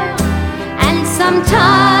 and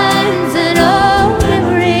sometimes an old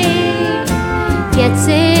memory gets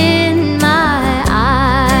in my eye.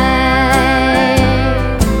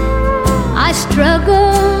 I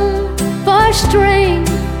struggle for strength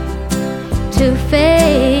to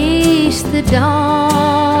face the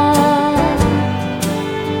dawn,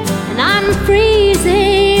 and I'm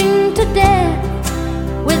freezing to death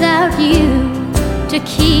without you to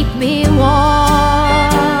keep me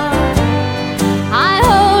warm. I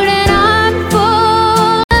hold an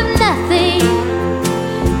armful of nothing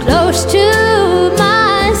close to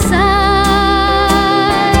my side,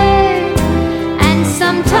 and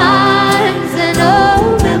sometimes an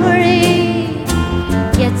old memory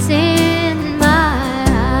gets in my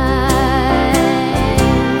eye.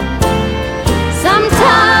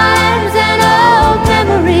 Sometimes an old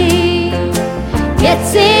memory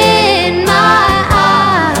gets in my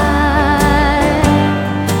eye,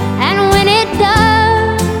 and when it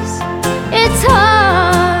does, it's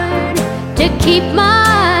hard to keep my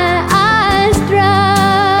eyes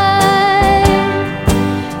dry.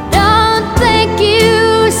 Don't think you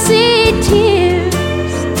see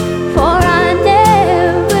tears, for I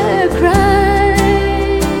never cry.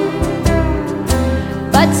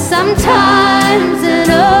 But sometimes an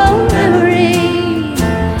old memory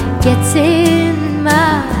gets in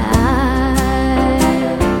my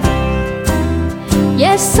eye.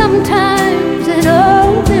 Yes, sometimes an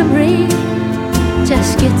old memory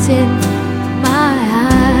just gets in my eye.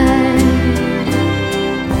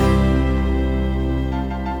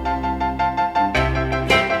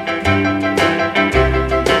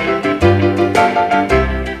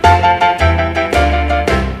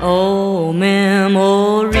 Oh,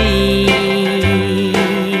 memory,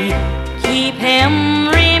 keep him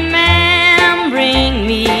remembering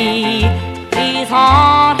me. Please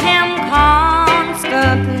haunt him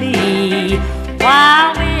constantly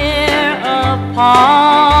while we're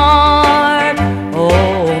apart.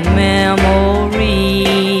 Oh, memory,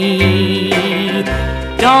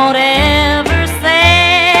 don't ever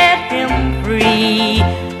set him free.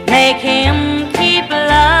 Make him keep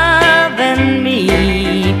loving me.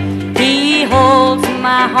 He holds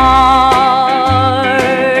my heart.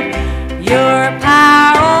 Your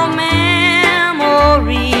power, oh,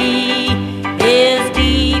 memory, is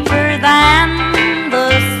deeper than the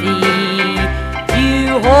sea. You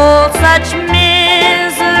hold such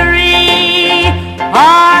misery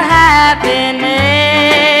or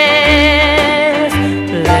happiness.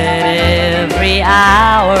 Let every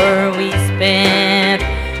hour we spent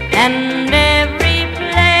and every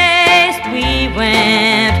place we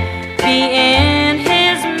went be in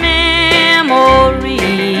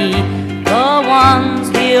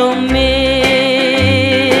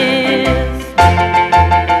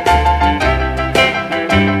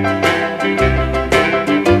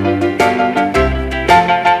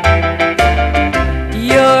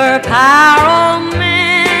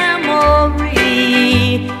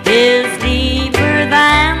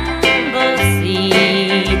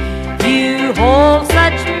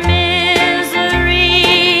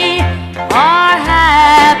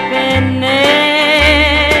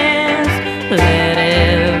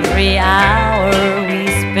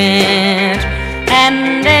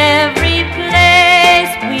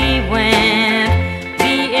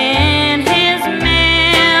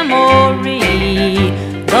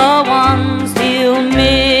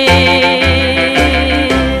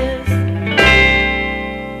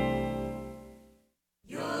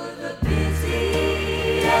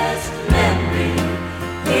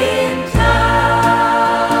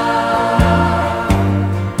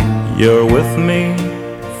You're with me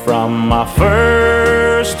from my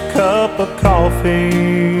first cup of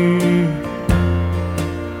coffee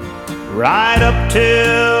right up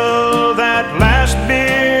till that last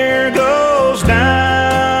beer goes down.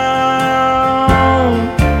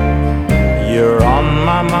 You're on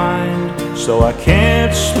my mind, so I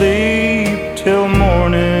can't sleep till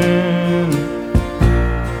morning.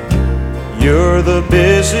 You're the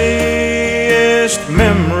busiest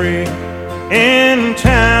memory in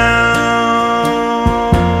town.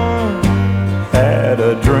 Had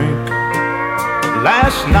a drink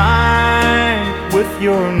last night with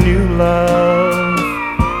your new love,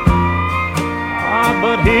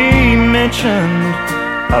 but he mentioned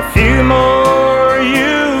a few more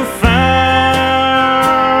you found.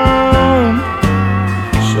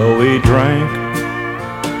 So we drank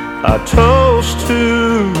a toast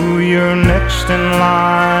to your next in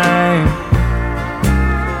line,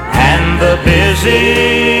 and the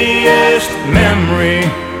busiest memory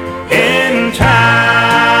in town.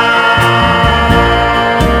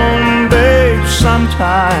 Babe,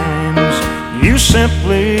 sometimes you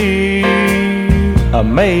simply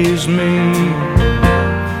amaze me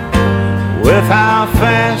with how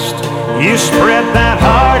fast you spread that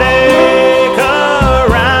heartache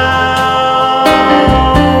around.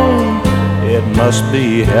 It must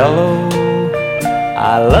be hello,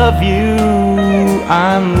 I love you,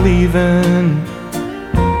 I'm leaving.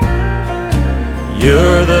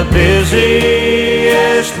 You're the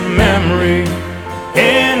busiest memory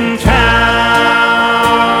in town.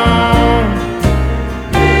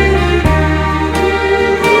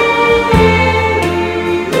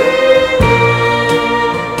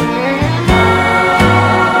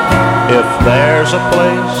 If there's a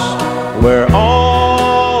place where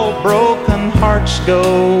all broken hearts go,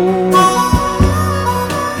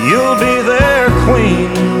 you'll be their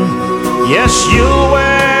queen. Yes, you'll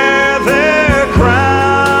wear their crown.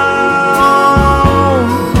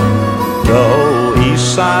 The whole east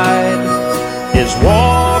side is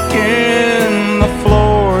walking the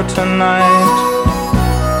floor tonight.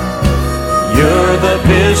 You're the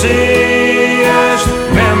busiest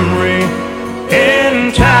memory in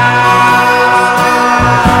town.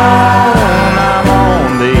 I'm on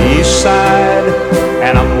the east side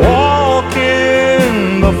and I'm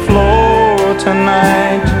walking the floor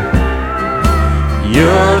tonight.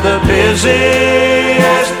 You're the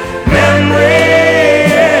busiest memory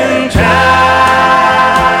in town.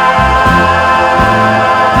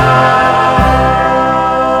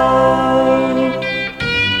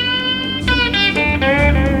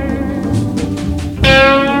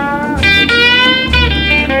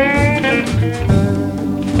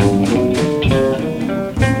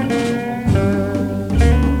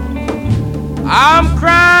 I'm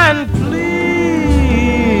crying,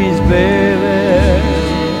 please, baby.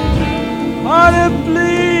 Honey,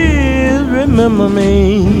 please remember me.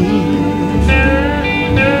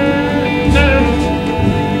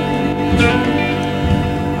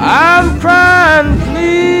 I'm crying,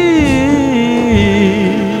 please.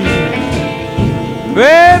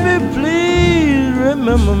 Baby, please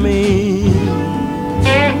remember me.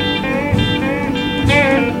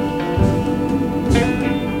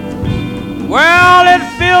 Well, it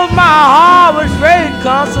fills my heart with great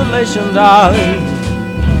consolation, darling,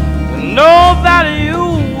 to know that you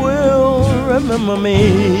will remember me.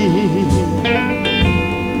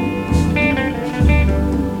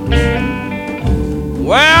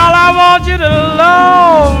 Well, I want you to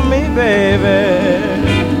love me, baby,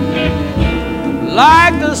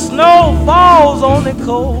 like the snow falls on the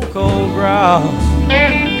cold, cold ground.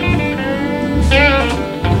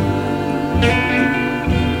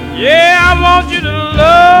 Yeah, I want you to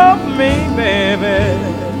love me, baby,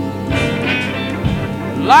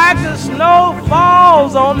 like the snow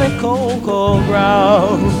falls on the cold, cold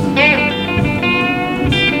ground.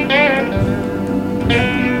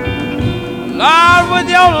 Lord, with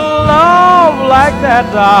your love like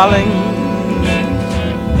that, darling,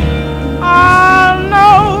 I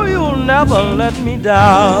know you'll never let me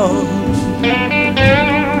down.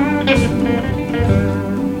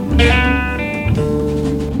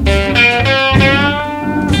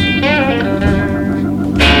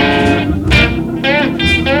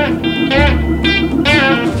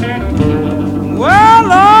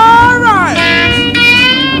 Well, all right.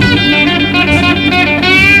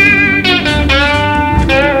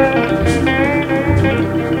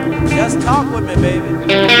 Just talk with me, baby.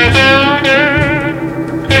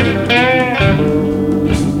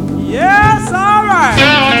 Yes, all right.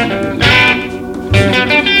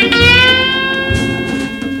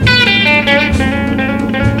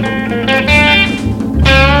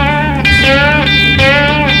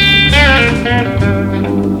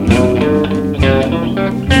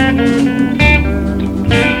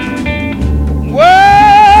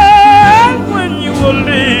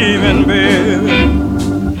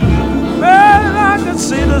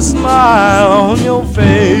 smile on your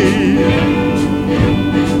face.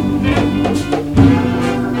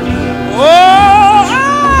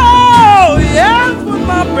 Oh, yes, when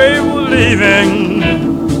my baby was leaving,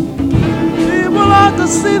 people like to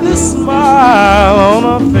see this smile on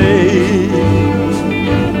her face.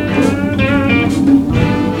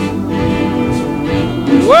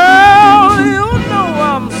 Well, you know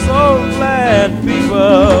I'm so glad,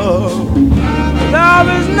 people, now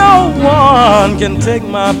there's no one can take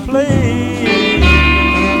my place.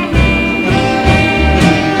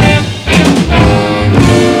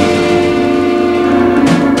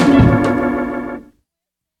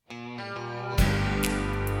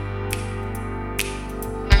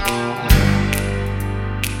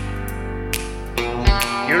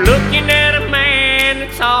 You're looking at a man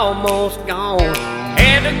that's almost gone.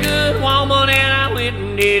 Had a good woman and I went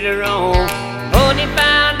and did her wrong. When he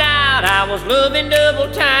found out I was loving double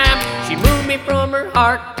time, she moved me from her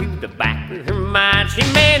heart to the back of her mind. She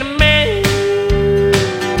made a man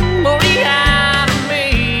out of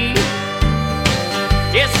me.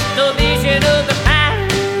 Just the vision of the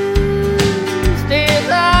past is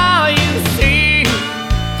all you see.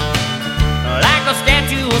 Like a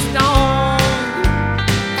statue of stone,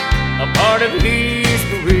 a part of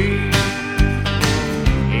history.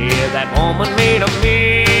 Yeah, that woman made a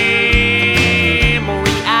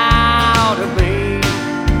memory out of me.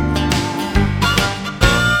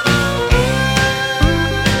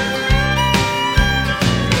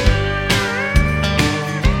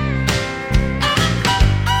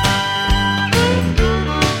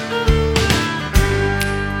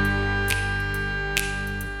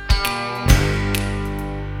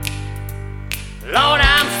 Lord,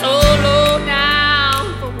 I'm so low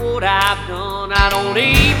down for what I've done. I don't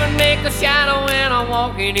even make a shadow when I'm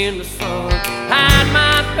walking in the sun. Hide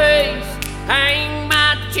my face, hang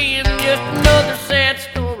my chin. Just another sad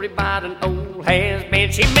story about an old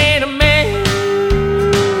has-been. She made a memory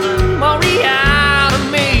out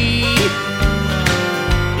of me.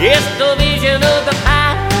 It's the vision of the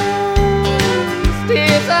past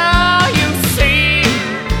is all you see.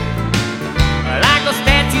 Like a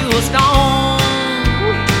statue of stone,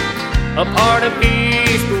 a part of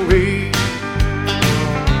history.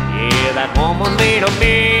 Yeah, that woman made a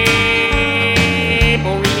memory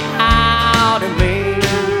out of me.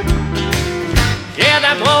 Yeah,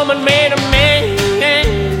 that woman made a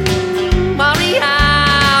memory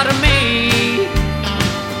out of me.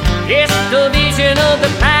 It's the vision of the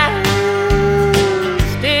past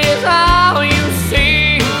is all you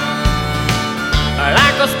see.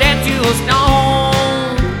 Like a statue of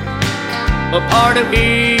stone, a part of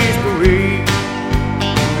history.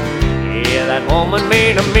 Yeah, that woman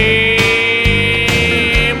made a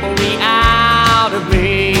memory out of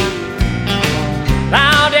me.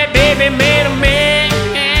 Now that baby made a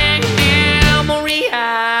memory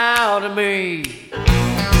out of me.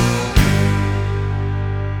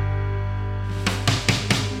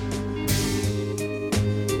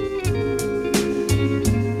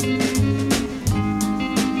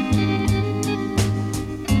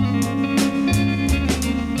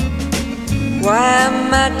 Why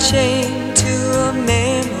am I chained to a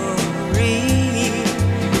memory?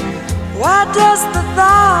 Why does the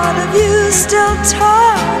thought of you still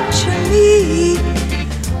torture me?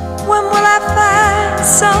 When will I find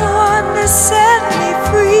someone to set me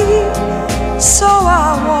free? So I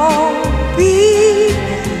won't be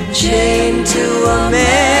chained to a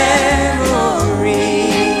memory.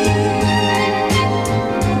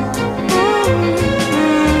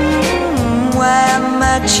 Why am I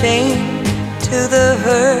chained to the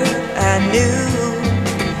hurt I knew?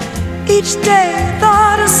 Each day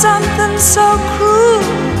thought of something so cruel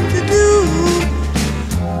to do.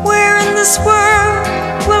 Where in this world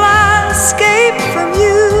will I escape from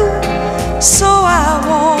you? So I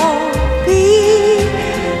won't be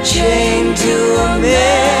chained to a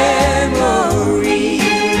memory.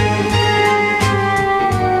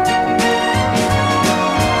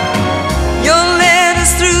 Your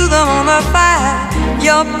letters threw them on the fire,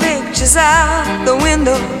 your pictures out the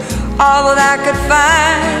window, all that I could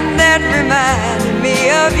find that reminded me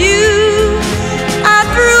of you. I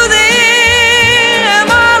threw them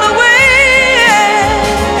all away.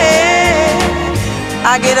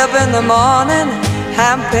 I get up in the morning,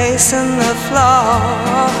 I'm pacing the floor,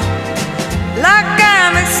 like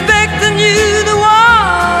I'm expecting you to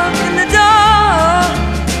walk in the door.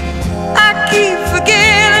 I keep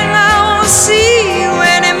forgetting I won't see you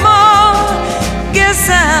anymore. Guess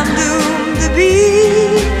I'm doomed to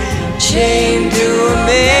be chained to a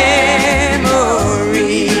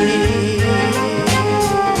memory.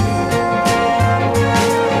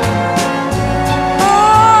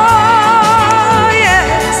 Oh,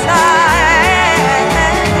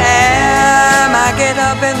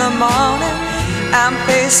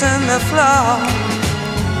 kissing the floor,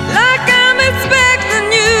 like I'm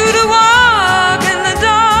expecting you to walk in the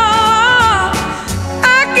door.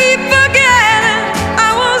 I keep forgetting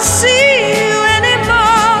I won't see you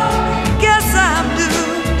anymore. Guess I'm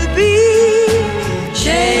doomed to be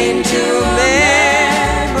chained to a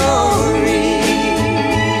memory.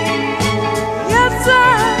 Yes,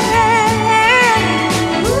 I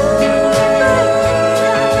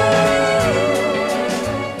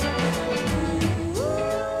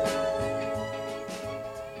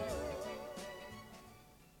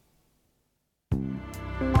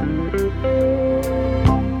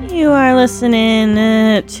You are listening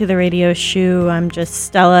to the radio show. I'm just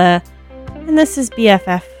Stella, and this is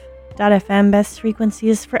BFF.FM, Best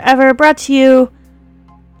Frequencies Forever, brought to you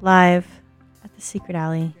live at the Secret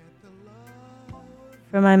Alley.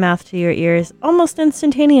 From my mouth to your ears, almost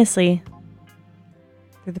instantaneously,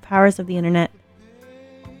 through the powers of the internet.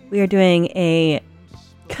 We are doing a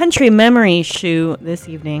country memory show this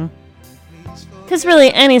evening. Because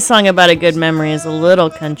really, any song about a good memory is a little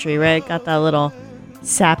country, right? Got that little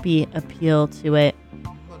sappy appeal to it.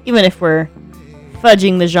 Even if we're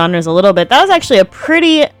fudging the genres a little bit. That was actually a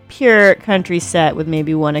pretty pure country set with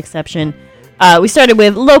maybe one exception. We started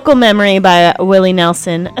with Local Memory by Willie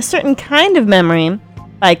Nelson, A Certain Kind of Memory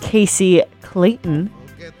by Casey Clayton,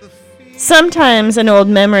 Sometimes an Old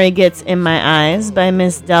Memory Gets in My Eyes by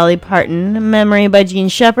Miss Dolly Parton, Memory by Gene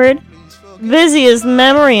Shepard, Busiest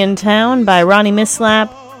Memory in Town by Ronnie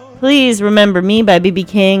Mislap, Please Remember Me by B.B.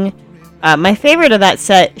 King. My favorite of that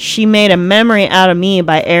set, She Made a Memory Out of Me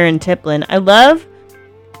by Aaron Tiplin. I love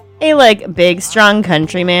a big, strong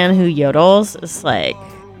country man who yodels. It's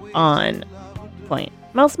on point.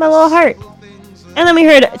 Melts my little heart. And then we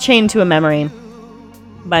heard Chained to a Memory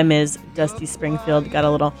by Ms. Dusty Springfield. Got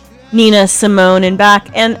a little Nina Simone in back.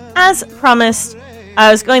 And as promised,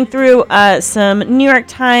 I was going through some New York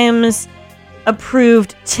Times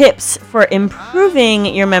approved tips for improving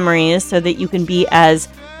your memories so that you can be as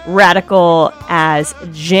radical as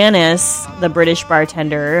Janice, the British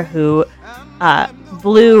bartender who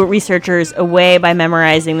blew researchers away by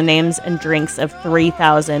memorizing the names and drinks of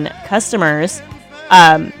 3,000 customers.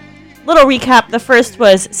 Little recap. The first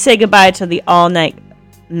was say goodbye to the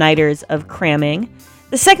all-nighters of cramming.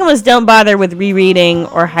 The second was don't bother with rereading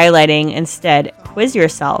or highlighting. Instead, quiz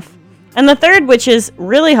yourself. And the third, which is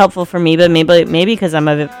really helpful for me, but maybe because I'm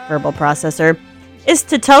a verbal processor, is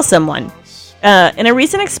to tell someone. In a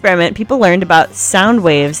recent experiment, people learned about sound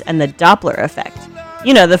waves and the Doppler effect.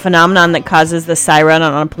 You know, the phenomenon that causes the siren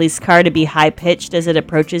on a police car to be high-pitched as it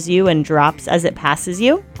approaches you and drops as it passes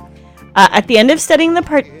you. At the end of studying,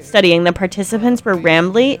 the participants were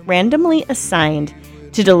randomly assigned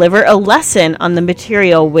to deliver a lesson on the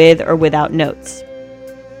material with or without notes.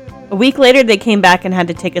 A week later, they came back and had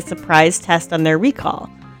to take a surprise test on their recall.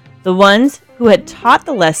 The ones who had taught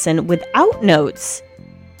the lesson without notes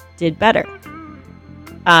did better.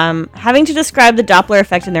 Having to describe the Doppler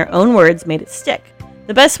effect in their own words made it stick.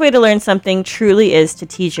 The best way to learn something truly is to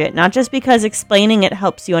teach it, not just because explaining it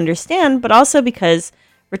helps you understand, but also because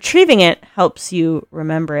retrieving it helps you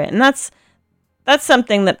remember it. And that's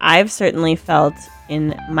something that I've certainly felt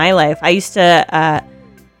in my life. I used to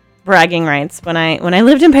bragging rights when I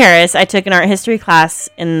lived in Paris. I took an art history class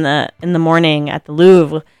in the morning at the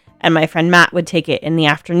Louvre, and my friend Matt would take it in the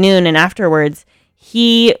afternoon, and afterwards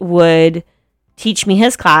he would teach me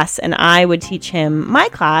his class and I would teach him my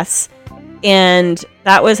class, and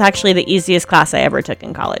that was actually the easiest class I ever took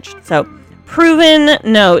in college. So proven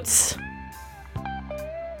notes,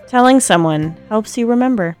 telling someone helps you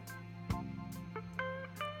remember.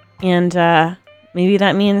 And maybe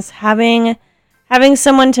that means having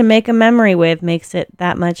someone to make a memory with makes it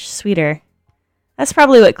that much sweeter. That's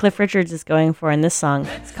probably what Cliff Richards is going for in this song.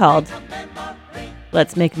 It's called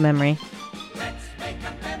Let's Make a Memory.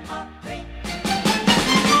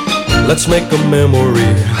 Let's make a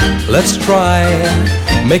memory, let's try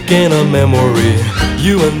making a memory,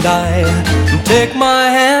 you and I. Take my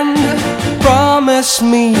hand, promise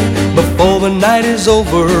me, before the night is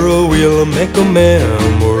over, we'll make a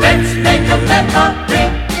memory. Let's make a memory.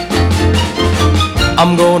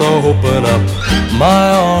 I'm gonna open up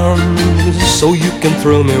my arms so you can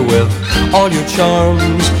thrill me with all your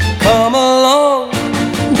charms. Come along,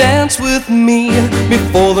 dance with me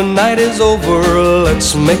before the night is over.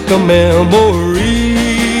 Let's make a memory.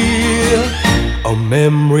 A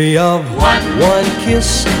memory of one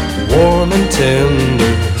kiss, warm and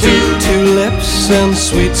tender. Two lips and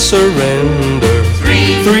sweet surrender.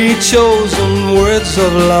 Three chosen words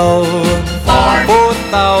of love.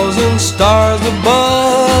 4,000 stars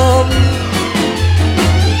above.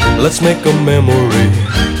 Let's make a memory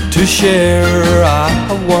to share. I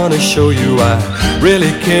wanna show you I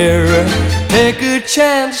really care. Take a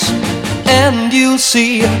chance and you'll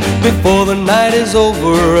see. Before the night is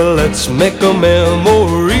over, let's make a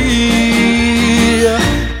memory.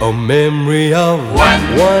 A memory of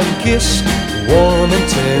one kiss, warm and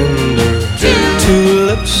tender. Two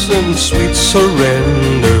lips in sweet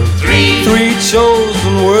surrender. Three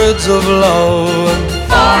chosen words of love.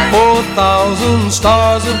 4,000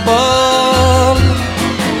 stars above.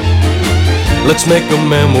 Let's make a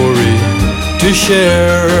memory to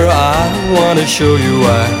share. I wanna show you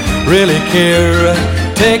I really care.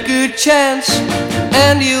 Take a chance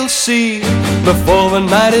and you'll see. Before the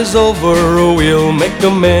night is over, we'll make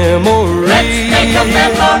a memory. Let's make a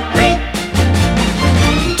memory.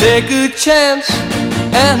 Take a chance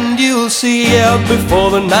and you'll see. Yeah, before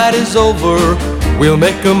the night is over, we'll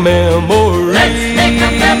make a memory. Let's make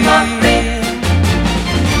a memory.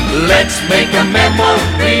 Let's make a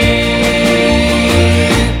memory.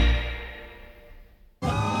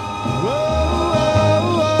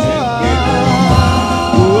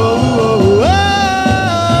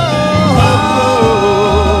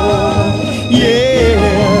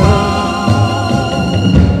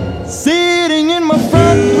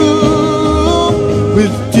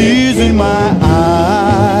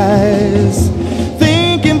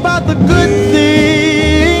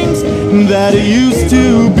 That it used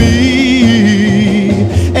to be,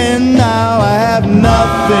 and now I have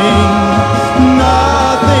nothing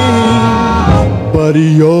but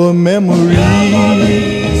your memories.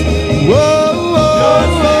 Whoa, whoa,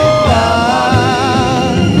 whoa.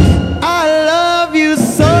 I love you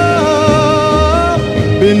so,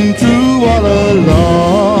 been true all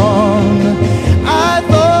along. I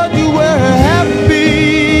thought you were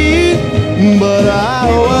happy, but I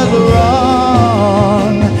was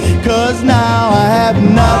wrong. 'Cause now I have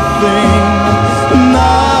nothing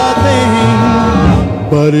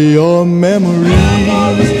but your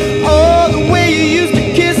memories. Oh, the way you used to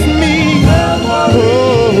kiss me.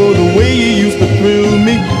 Oh, the way you used to thrill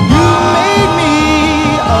me. You made me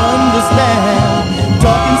understand.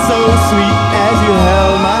 Talking so sweet as you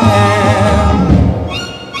held my hand.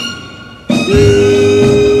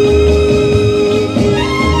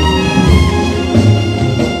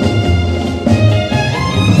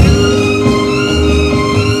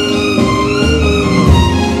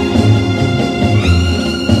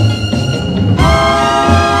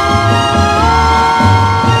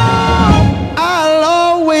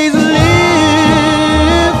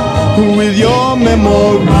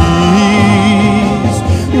 Memories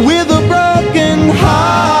with a broken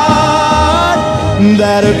heart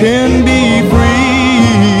that can be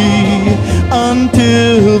free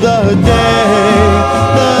until the day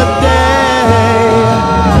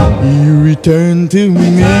you return to me.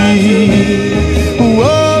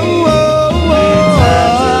 Whoa.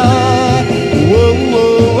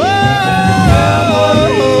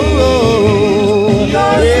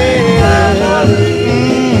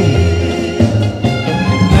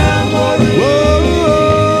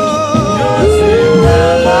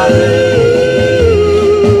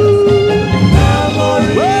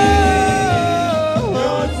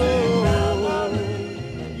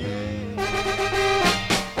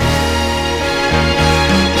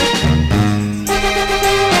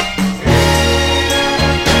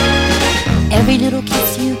 Every little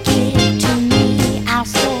kiss you give to me, I'll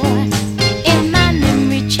store in my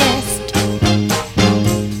memory chest.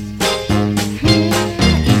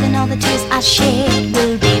 Even all the tears I shed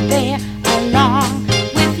will be there along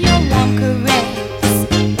with your warm caress.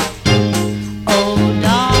 Oh,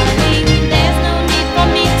 darling, there's no need for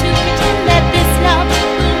me to pretend that this love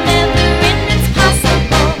will never end. It's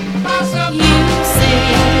possible, you say.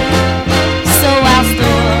 So I'll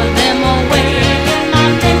store them away in my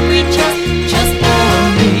memory chest.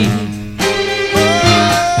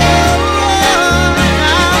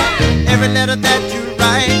 Every letter that you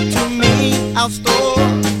write to me, I'll store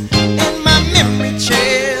in my memory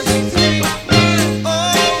chest.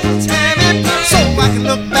 Oh, so I can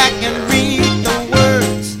look back and read the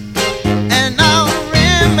words, and I'll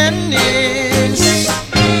reminisce.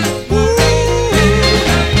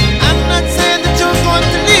 I'm not saying that you're going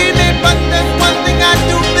to leave me, but there's one thing I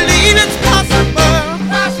do believe it's possible.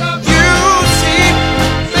 You see,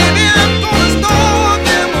 baby, I'm gonna store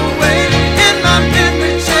them away in my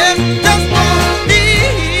memory chest. Just for me.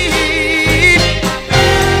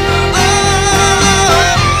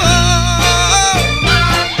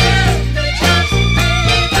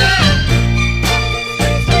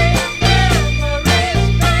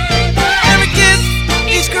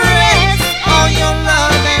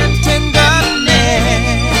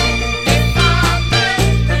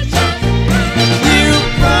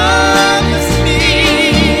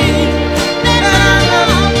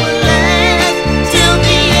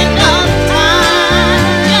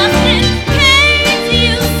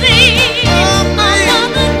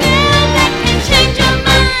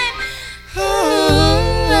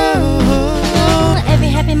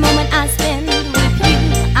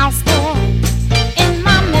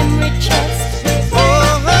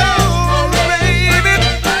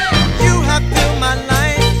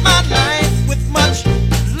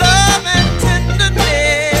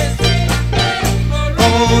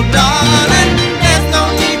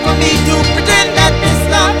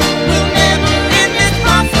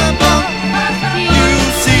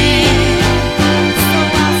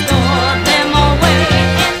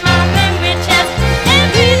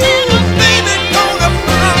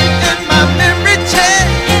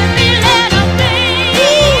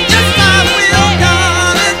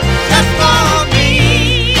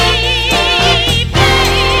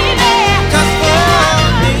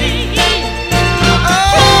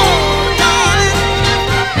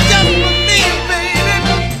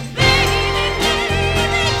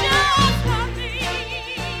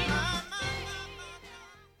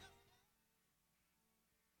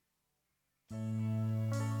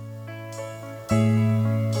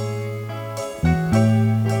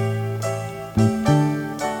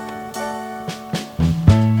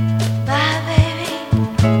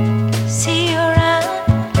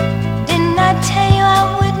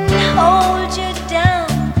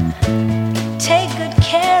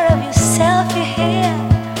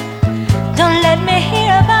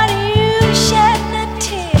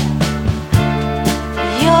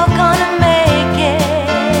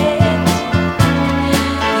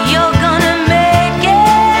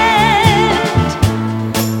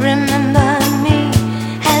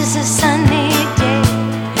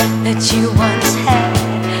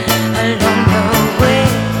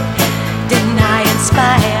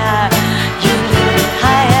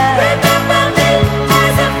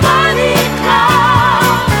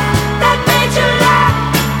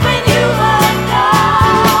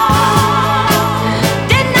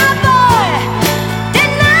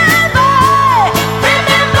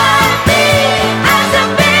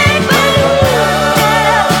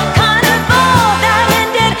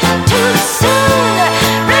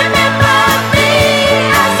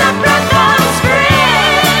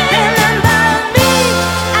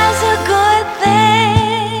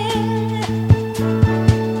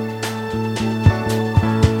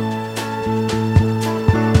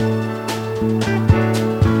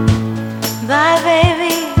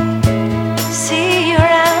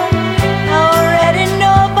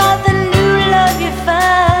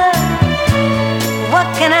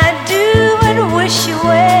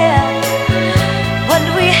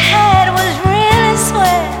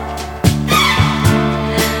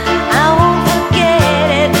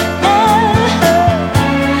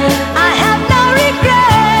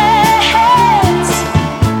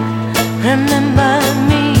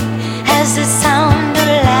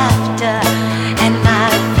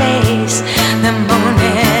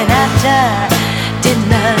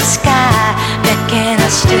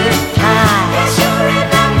 good time. Yes, you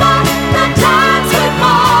remember the times we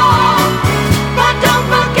fought, but don't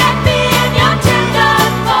forget me in your tender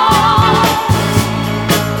thoughts.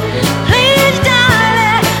 Please,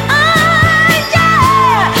 darling,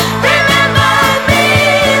 yeah. Remember me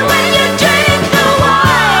when you drink the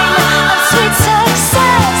wine of sweet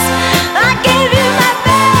success. I gave you my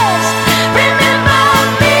best. Remember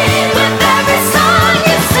me with every song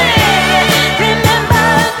you sing. Remember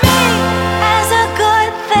me as a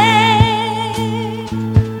good thing.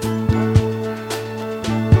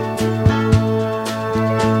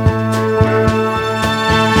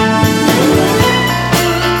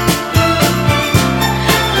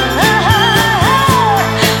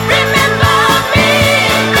 Remember me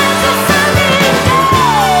as a sunny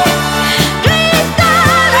day. Please,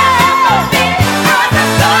 darling, me as a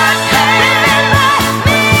good thing. Remember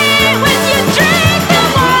me when you drink the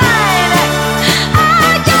wine.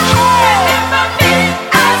 Remember me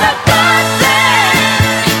as a good thing,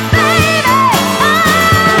 baby.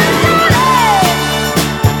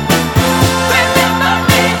 Remember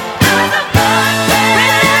me as a good thing.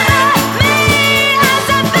 Remember me as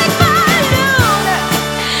a big balloon.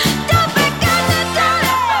 Don't forget to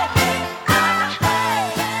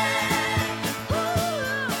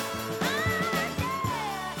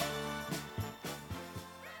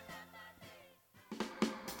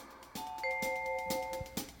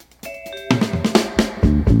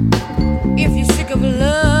If you're sick of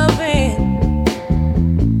loving,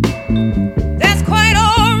 that's quite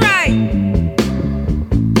alright.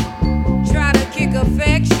 Try to kick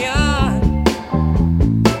affection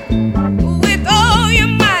with all your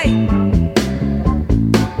might.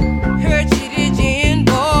 Hurt you, did you, in,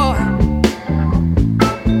 boy?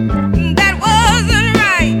 That wasn't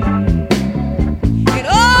right. And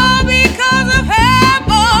all because of her,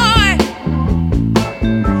 boy.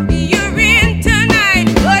 You're in tonight,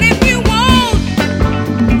 but if you want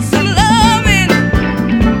some loving,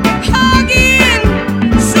 hugging,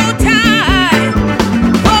 so tight,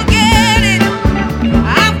 forget it.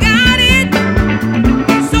 I've got it,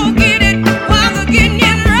 so get it while the getting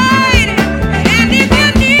it right. And if you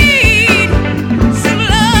need some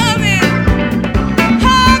loving,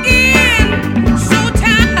 hugging, so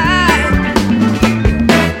tight,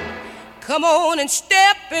 come on and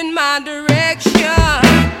step in my direction.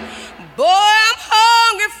 Boy, I'm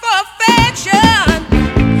hungry for affection.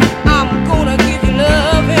 I'm gonna give you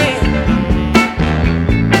loving.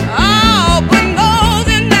 Oh, but more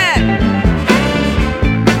than that,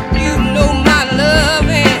 you know my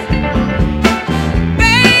loving,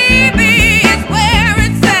 baby, is where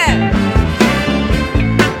it's at.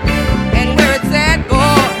 And where it's at,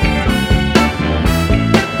 boy,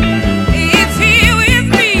 it's here with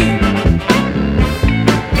me.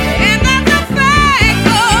 And that's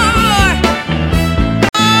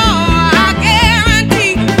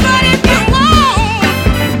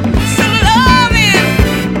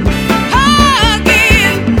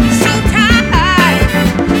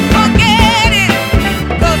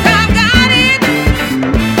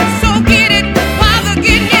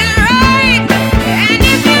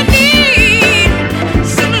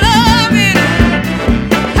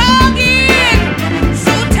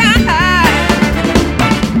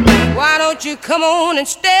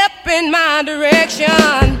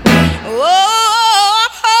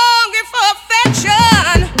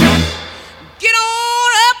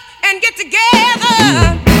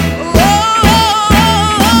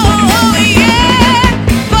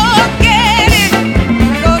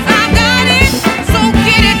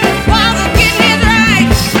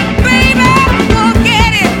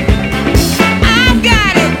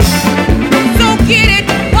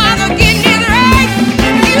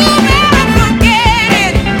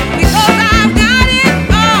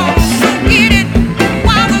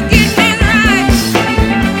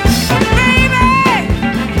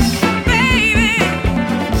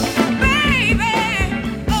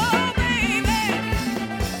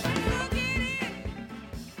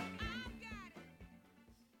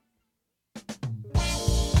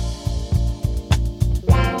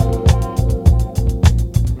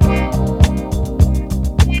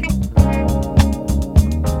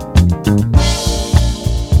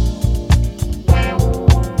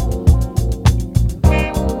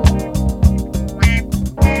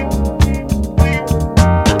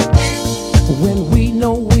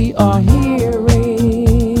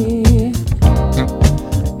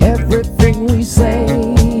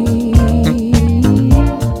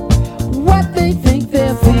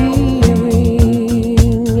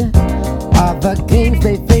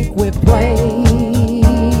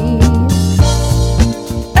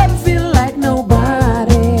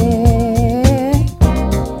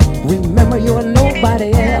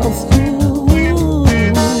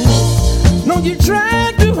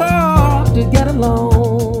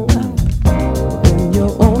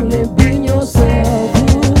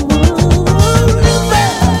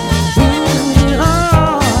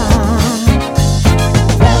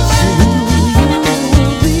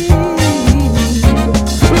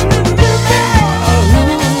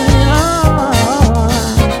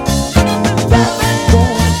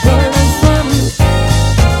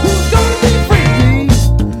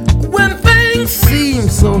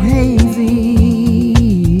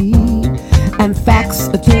and facts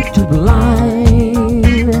attempt to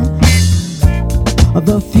blind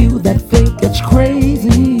the few that think it's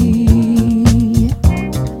crazy,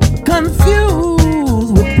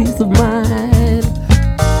 confused with peace of mind.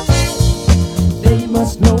 They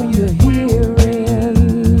must know you're hearing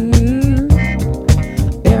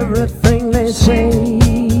everything they say,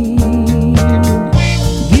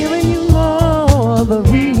 giving you more the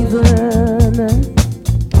reason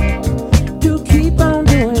to keep on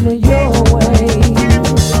doing it your way.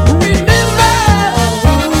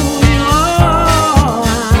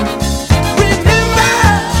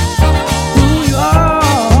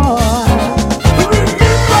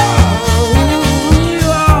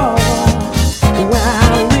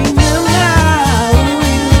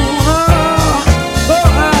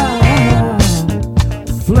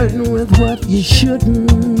 You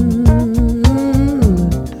shouldn't.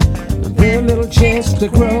 Very little chance to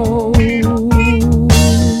grow.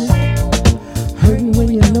 Hurting when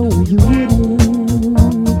you know you wouldn't.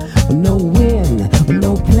 No win,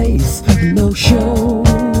 no place, no show.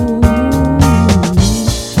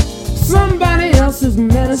 Somebody else's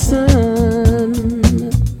medicine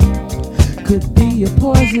could be a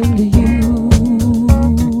poison to you,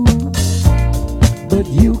 but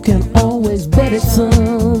you can always bet it's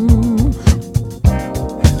some.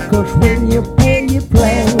 'Cause when you play, you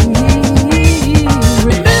play.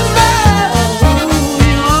 Remember who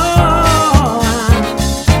you are.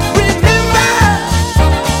 Remember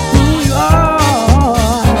who you are. Remember who you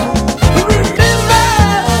are.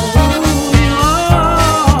 Remember who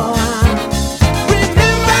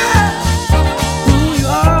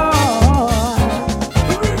you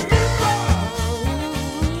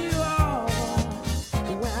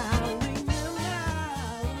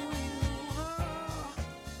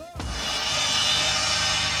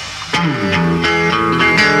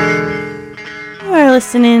You are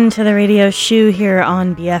listening to the radio shoe here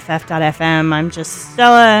on BFF.FM. I'm just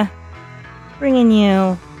Stella, bringing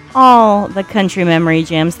you all the country memory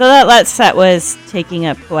jams. Though that last set was taking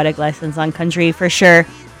a poetic license on country for sure.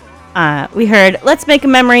 We heard Let's Make a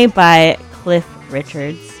Memory by Cliff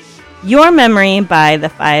Richards, Your Memory by the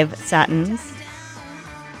Five Satins,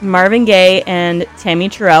 Marvin Gaye and Tammy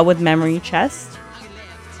Terrell with Memory Chest,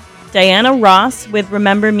 Diana Ross with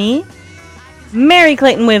Remember Me, Mary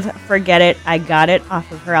Clayton with Forget It, I Got It off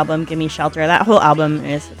of her album Gimme Shelter. That whole album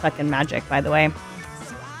is fucking magic, by the way.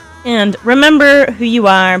 And Remember Who You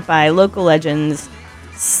Are by local legends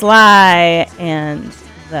Sly and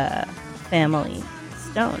the Family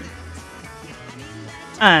Stone.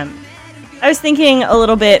 I was thinking a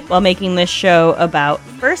little bit while making this show about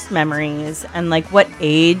first memories and like what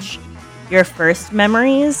age your first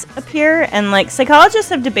memories appear. And like psychologists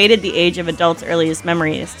have debated the age of adults' earliest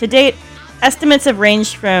memories. To date, estimates have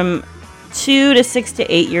ranged from 2 to 6 to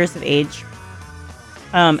 8 years of age.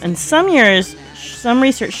 And some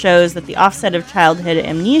research shows that the offset of childhood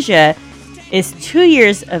amnesia is 2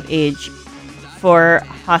 years of age for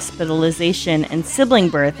hospitalization and sibling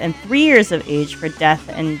birth, and 3 years of age for death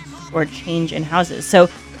and or change in houses. So,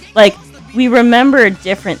 like, we remember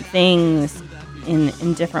different things in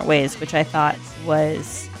different ways, which I thought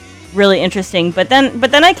was really interesting. But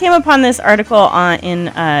then I came upon this article in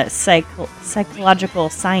Psychological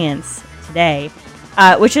Science Today,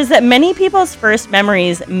 which is that many people's first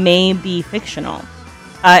memories may be fictional.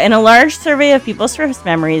 In a large survey of people's first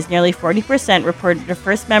memories, nearly 40% reported a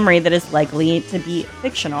first memory that is likely to be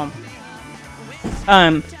fictional.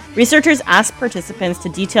 Researchers asked participants to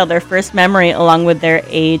detail their first memory along with their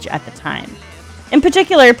age at the time. In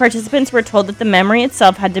particular, participants were told that the memory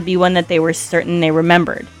itself had to be one that they were certain they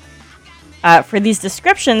remembered. For these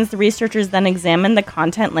descriptions, the researchers then examined the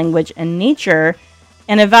content, language, and nature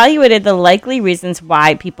and evaluated the likely reasons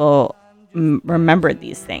why people remembered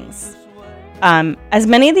these things. As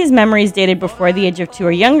many of these memories dated before the age of 2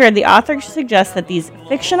 or younger, the authors suggest that these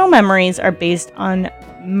fictional memories are based on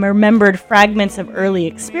remembered fragments of early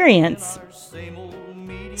experience,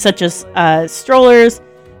 such as strollers,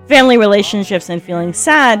 family relationships, and feeling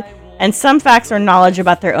sad, and some facts or knowledge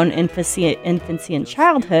about their own infancy and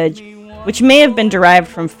childhood, which may have been derived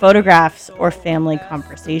from photographs or family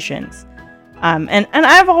conversations. And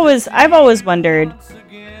I've always wondered,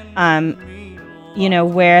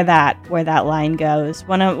 where that line goes.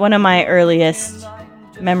 One of my earliest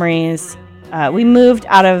memories, we moved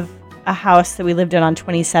out of a house that we lived in on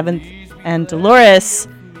 27th and Dolores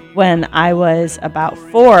when I was about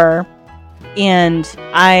 4, and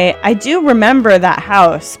I do remember that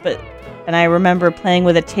house, and I remember playing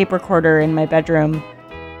with a tape recorder in my bedroom,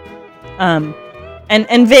 and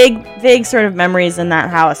vague sort of memories in that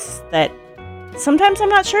house that sometimes I'm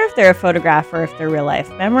not sure if they're a photograph or if they're real life.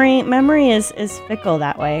 Memory is fickle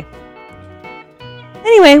that way.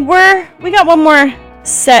 Anyway, we got one more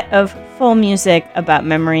set of full music about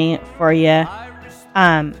memory for you.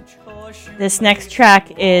 This next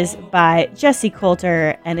track is by Jesse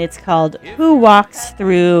Coulter, and it's called Who Walks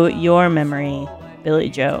Through Your Memory, Billy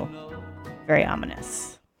Joe. Very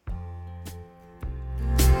ominous.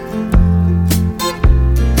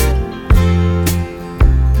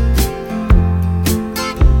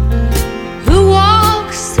 Who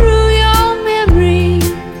walks through your memory,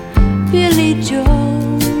 Billy Joe?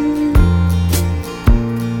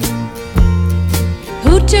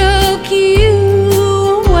 Who took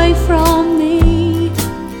you away from me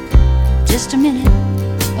just a minute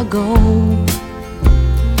ago?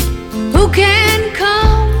 Who can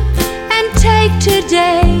come and take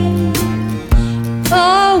today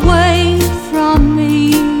away from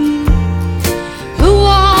me? Who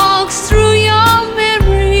walks through your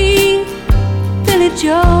memory, Billy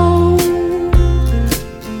Joe?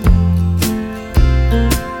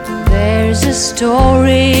 There's a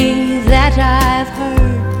story that I've heard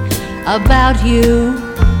about you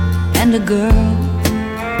and a girl.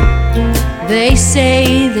 They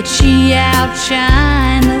say that she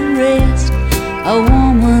outshined the rest, a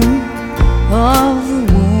woman of the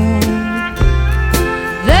world.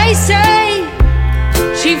 They say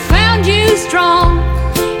she found you strong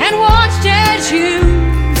and watched as you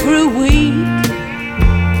grew weak.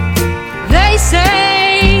 They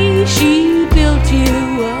say she built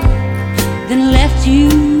you up, then left you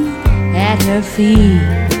at her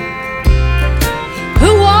feet.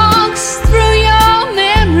 Who walks through your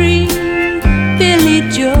memory, Billy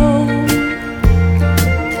Joe?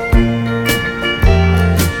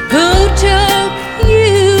 Who took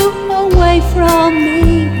you away from me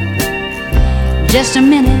just a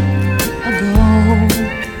minute ago?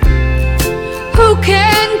 Who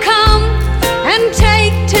can come and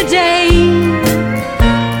take today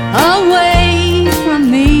away from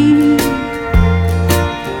me?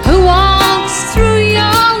 Who walks through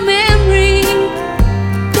your memory,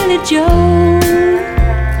 Billy Joe?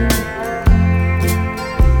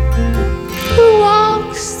 Who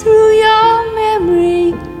walks through your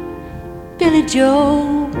memory, Billy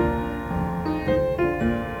Joe?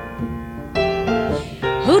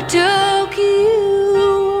 Who took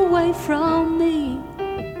you away from me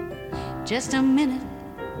just a minute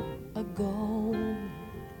ago?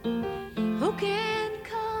 Who can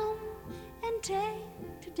come and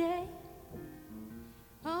take today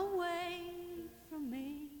away from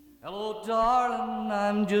me? Hello, darling,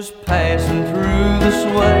 I'm just passing through this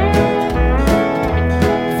way.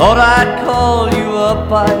 Thought I'd call you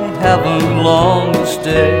up, I haven't long to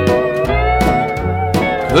stay.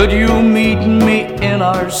 Could you meet me in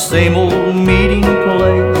our same old meeting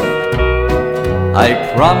place? I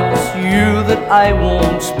promise you that I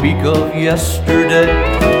won't speak of yesterday.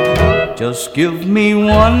 Just give me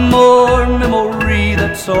one more memory,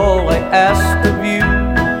 that's all I ask of you.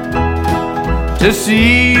 To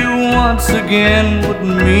see you once again would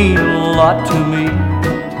mean a lot to me.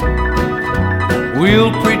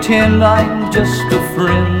 We'll pretend I'm just a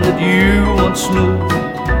friend that you once knew.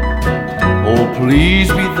 Oh, please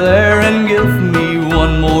be there and give me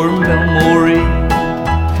one more memory.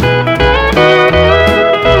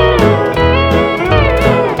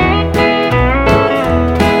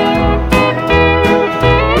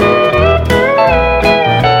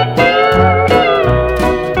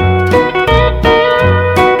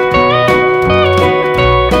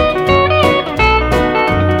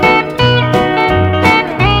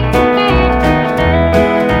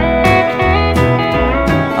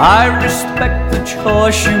 I respect the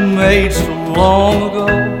choice you made so long ago.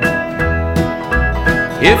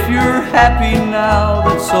 If you're happy now,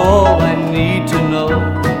 that's all I need to know.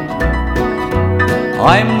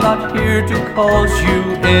 I'm not here to cause you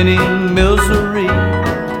any misery,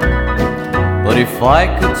 but if I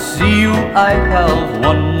could see you, I'd have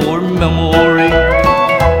one more memory.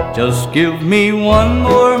 Just give me one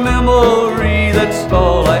more memory, that's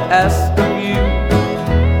all I ask of you.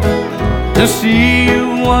 To see you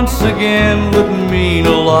once again would mean a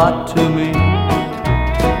lot to me.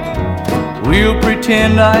 We'll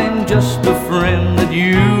pretend I'm just a friend that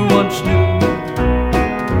you once knew.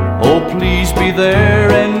 Oh, please be there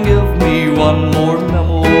and give me one more memory.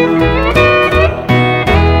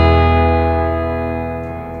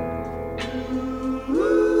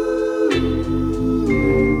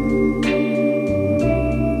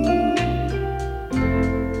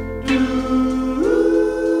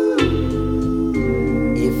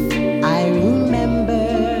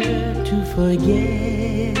 forget.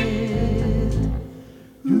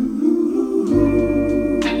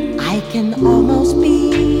 can almost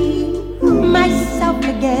be myself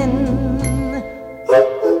again.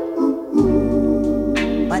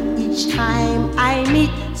 But each time I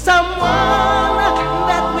meet someone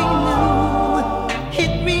that we knew,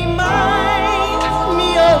 it reminds me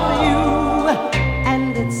of you,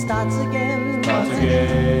 and it starts again,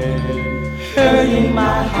 hurting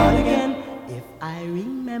my heart again. If I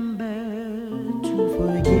remember to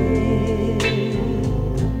forget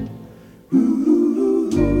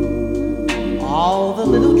all the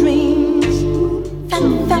little dreams that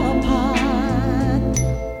fell apart,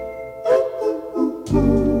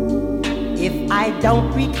 if I don't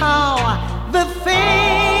recall the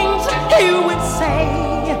things you would say,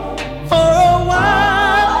 for a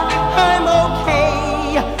while I'm okay,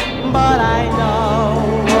 but I know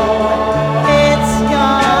it's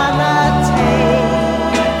gonna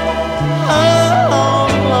take a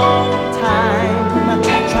long, long time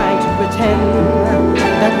trying to pretend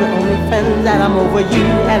that we're only friends, that I'm over you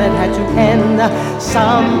and it had to end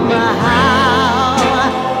somehow.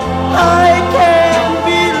 I can't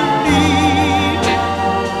believe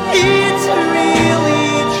it's really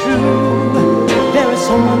true. There is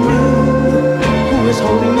someone new who is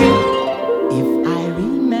holding you. If I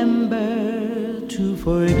remember to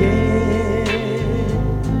forget,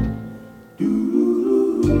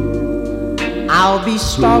 I'll be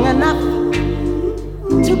strong enough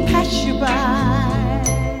to pass you by.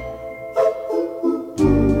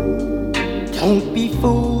 Don't be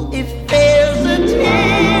fooled if there's a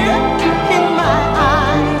tear in my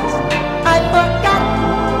eyes. I forgot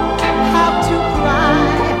how to cry.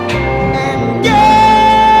 And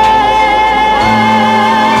yeah,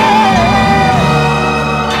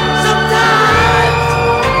 sometimes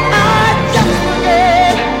I just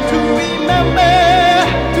forget to remember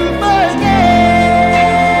to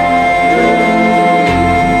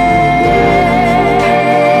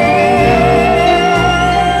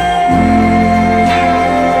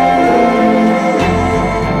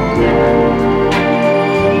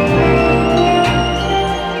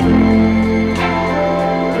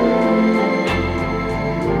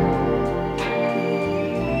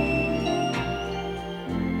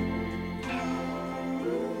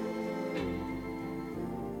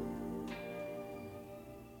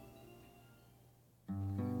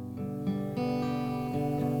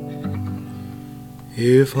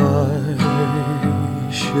If I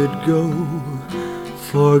should go,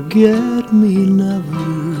 forget me never.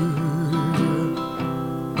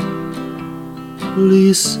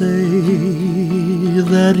 Please say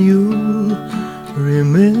that you'll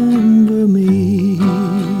remember me.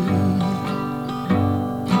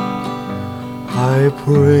 I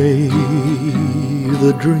pray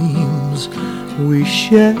the dreams we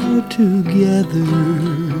shared together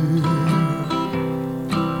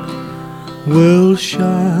will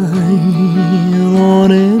shine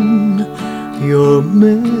on in your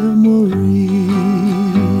memory.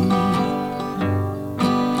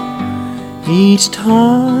 Each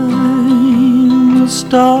time a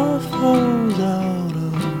star falls out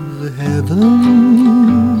of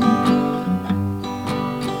heaven,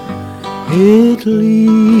 it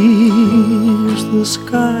leaves the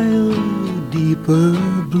sky a deeper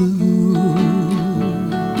blue.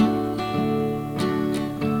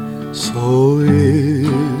 So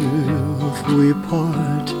if we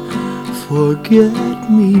part, forget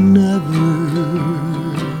me never,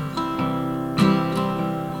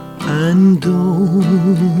 and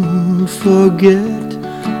don't forget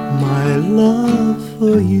my love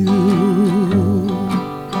for you,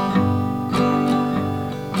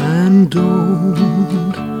 and don't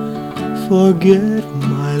forget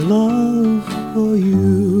my love for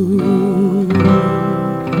you.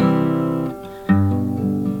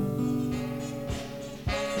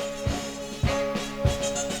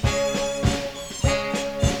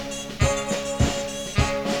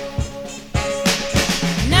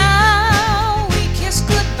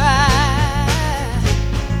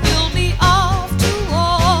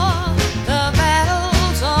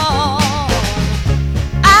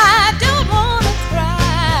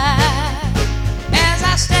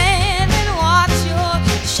 Stand and watch your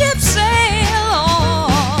ship sail.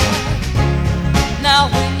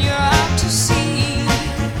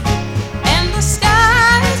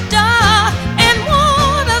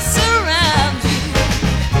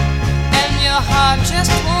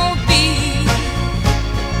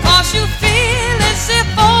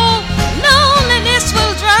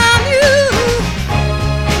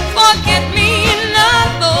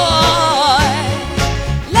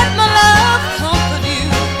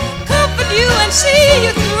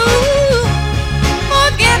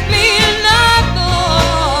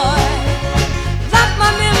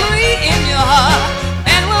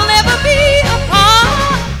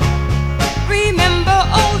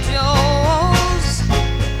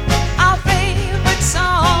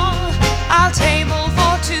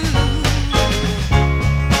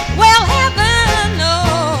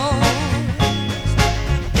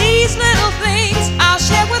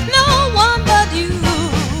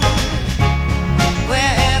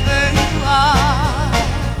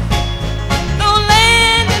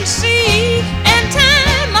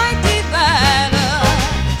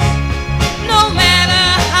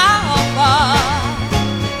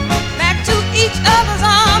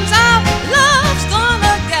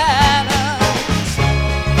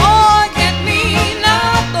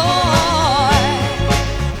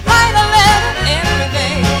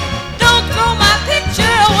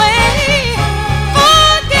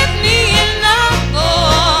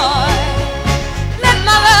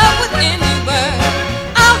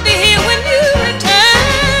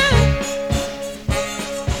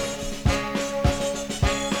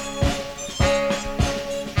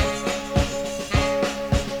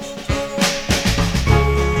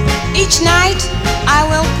 Tonight I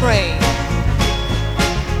will pray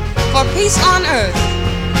for peace on earth,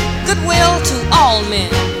 goodwill to all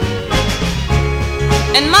men.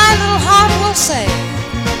 And my little heart will say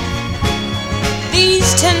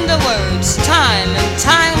these tender words time and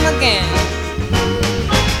time again.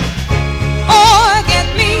 Forget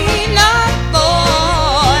me not,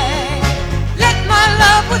 boy. Let my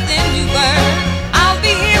love within you burn. I'll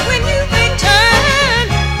be here when you return.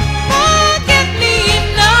 Forget me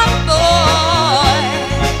not, boy.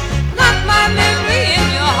 Lock my memory in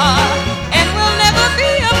your heart, and we'll never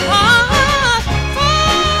be apart.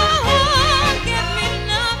 Forget me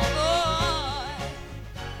not, boy.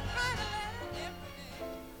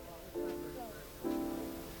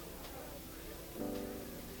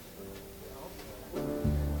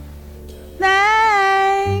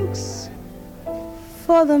 Thanks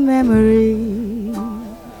for the memory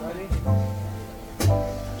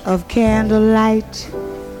of candlelight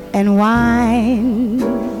and wine,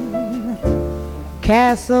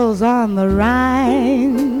 castles on the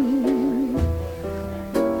Rhine.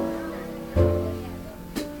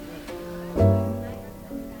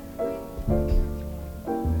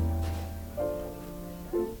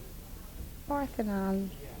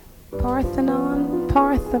 Parthenon, Parthenon,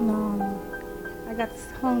 Parthenon. I got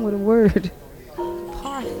hung with a word.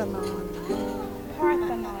 Parthenon,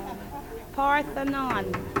 Parthenon, Parthenon.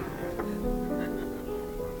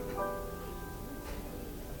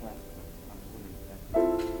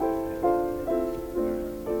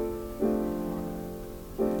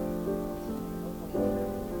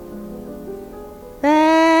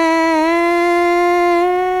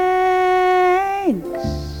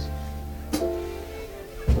 Thanks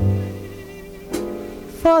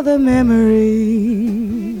for the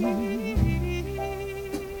memory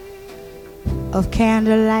of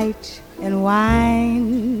candlelight and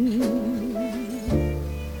wine,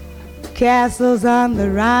 castles on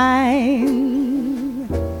the Rhine,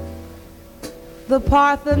 the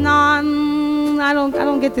Parthenon. I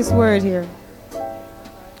don't get this word here.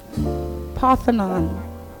 Parthenon.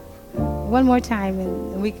 One more time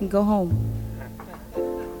and we can go home.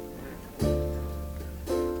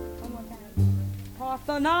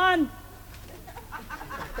 Parthenon.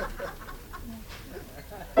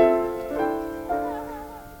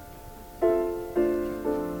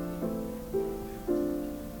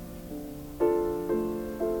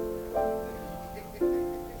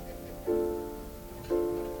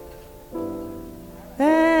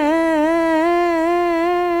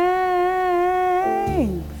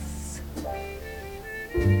 Thanks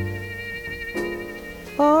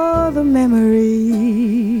for the memory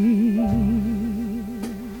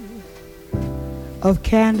of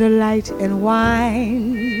candlelight and wine,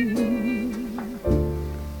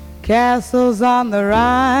 castles on the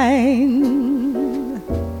Rhine,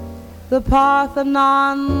 the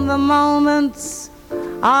Parthenon, the moments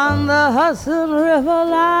on the Hudson River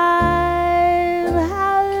line.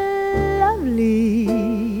 How lovely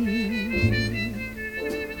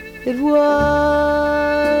it was.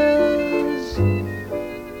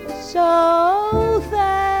 So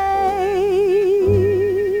thanks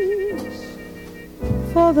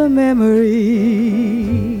for the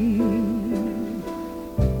memory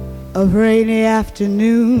of rainy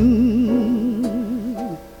afternoon,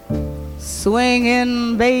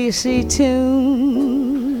 swinging bassy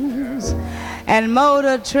tunes, and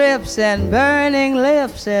motor trips, and burning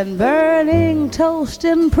lips, and burning toast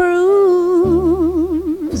and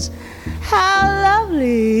prunes. How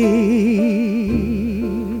lovely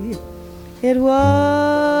it was.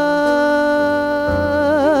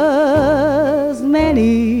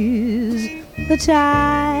 Many's the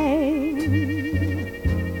time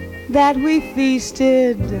that we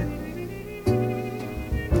feasted,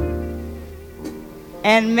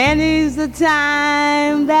 and many's the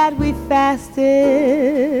time that we fasted.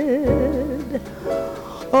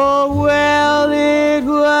 Oh, well, it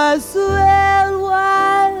was swell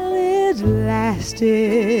while it lasted.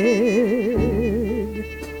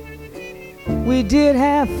 We did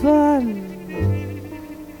have fun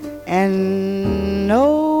and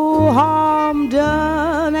no harm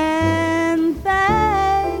done, and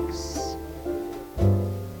thank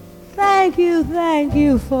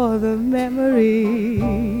you for the memory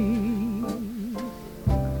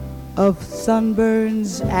of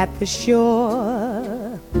sunburns at the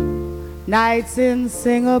shore, nights in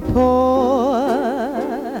Singapore,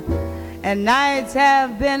 and nights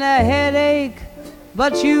have been a headache,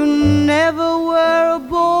 but you never were a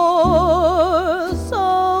bore.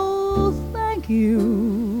 So thank you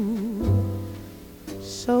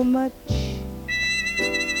so much.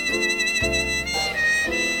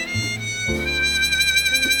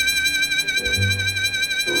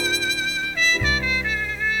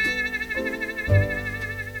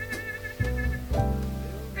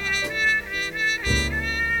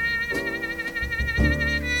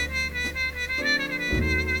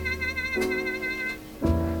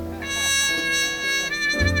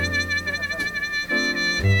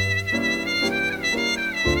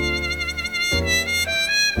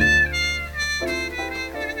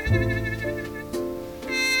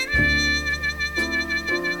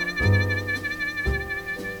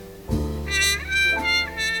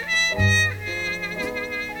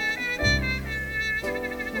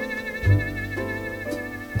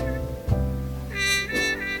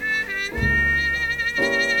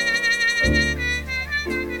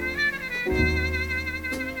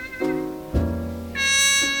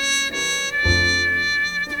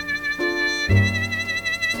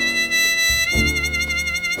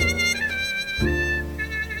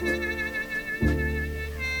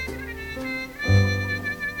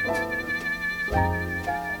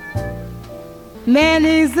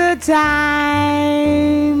 Many's the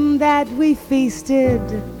time that we feasted.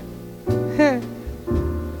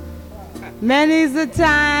 Many's the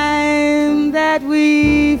time that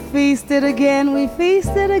we feasted again. We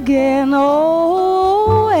feasted again.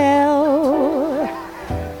 Oh, well,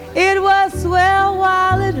 it was swell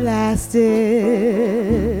while it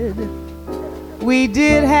lasted. We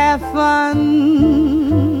did have fun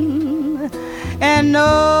and no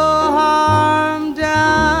harm done.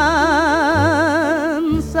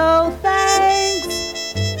 So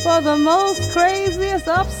thanks for the most craziest,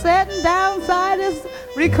 upset and downsidest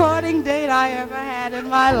recording date I ever had in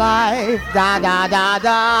my life. Da da da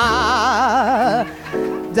da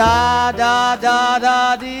da da da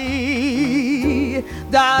da dee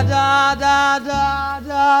da da da da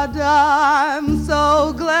da da. I'm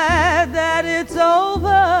so glad that it's over.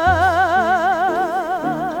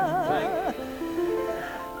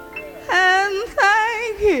 And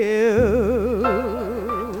thank you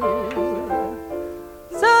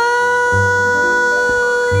so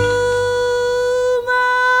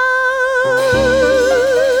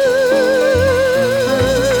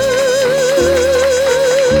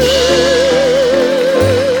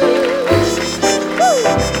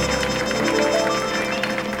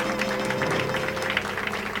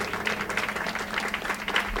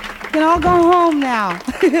can all go home now.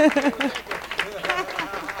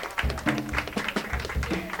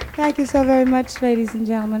 Thank you so very much, ladies and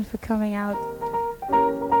gentlemen, for coming out.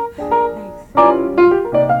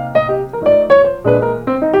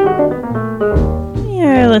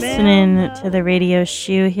 You're listening to the radio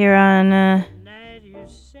show here on the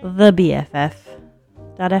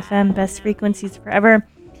BFF.FM, Best Frequencies Forever.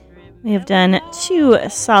 We have done 2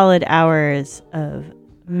 solid hours of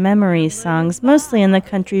memory songs, mostly in the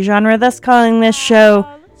country genre, thus calling this show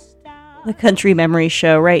the Country Memory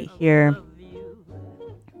Show right here.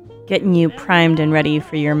 Getting you primed and ready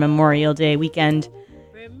for your Memorial Day weekend.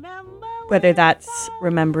 Whether that's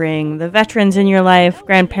remembering the veterans in your life,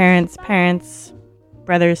 grandparents, parents,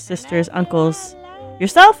 brothers, sisters, uncles,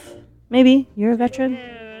 yourself, maybe you're a veteran.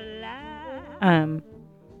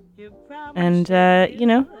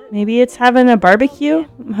 Maybe it's having a barbecue.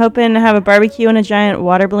 I'm hoping to have a barbecue and a giant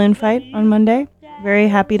water balloon fight on Monday. Very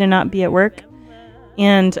happy to not be at work.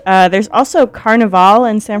 And there's also Carnival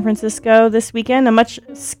in San Francisco this weekend, a much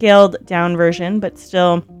scaled down version, but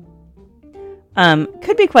still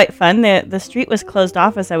could be quite fun. The street was closed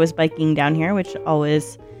off as I was biking down here, which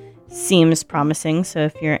always seems promising. So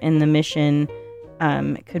if you're in the Mission,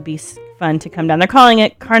 it could be fun to come down. They're calling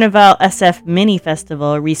it Carnival SF Mini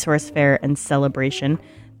Festival, Resource Fair and Celebration.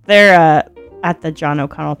 They're at the John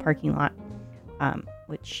O'Connell parking lot,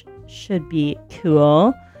 which should be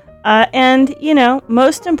cool. And,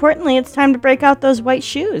 most importantly, it's time to break out those white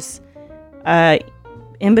shoes.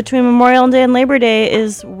 In between Memorial Day and Labor Day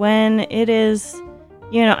is when it is,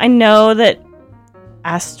 I know that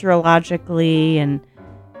astrologically and,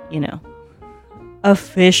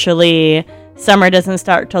 officially summer doesn't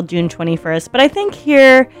start till June 21st. But I think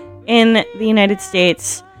here in the United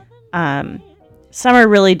States, summer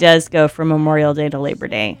really does go from Memorial Day to Labor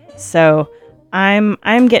Day. So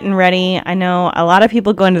I'm getting ready. I know a lot of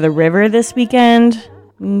people going to the river this weekend.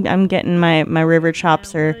 I'm getting my river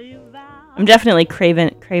chops. I'm definitely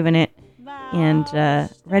craving it, and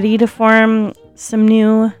ready to form some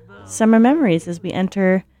new summer memories as we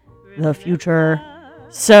enter the future.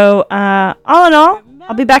 So all in all,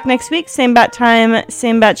 I'll be back next week, same bat time,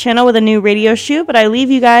 same bat channel, with a new radio show. But I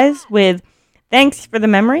leave you guys with "Thanks for the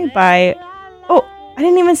Memory" by... Oh, I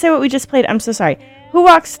didn't even say what we just played. I'm so sorry. "Who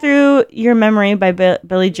Walks Through Your Memory" by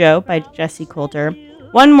Billy Joe by Jesse Coulter.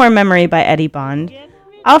 "One More Memory" by Eddie Bond.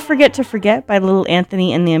 "I'll Forget to Forget" by Little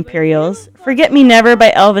Anthony and the Imperials. "Forget Me Never"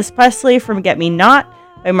 by Elvis Presley. "Forget Me Not"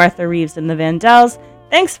 by Martha Reeves and the Vandells.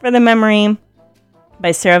 "Thanks for the Memory"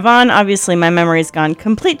 by Sarah Vaughan. Obviously, my memory's gone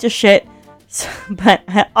complete to shit, but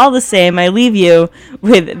all the same, I leave you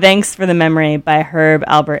with "Thanks for the Memory" by Herb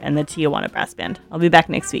Albert and the Tijuana Brass Band. I'll be back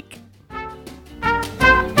next week.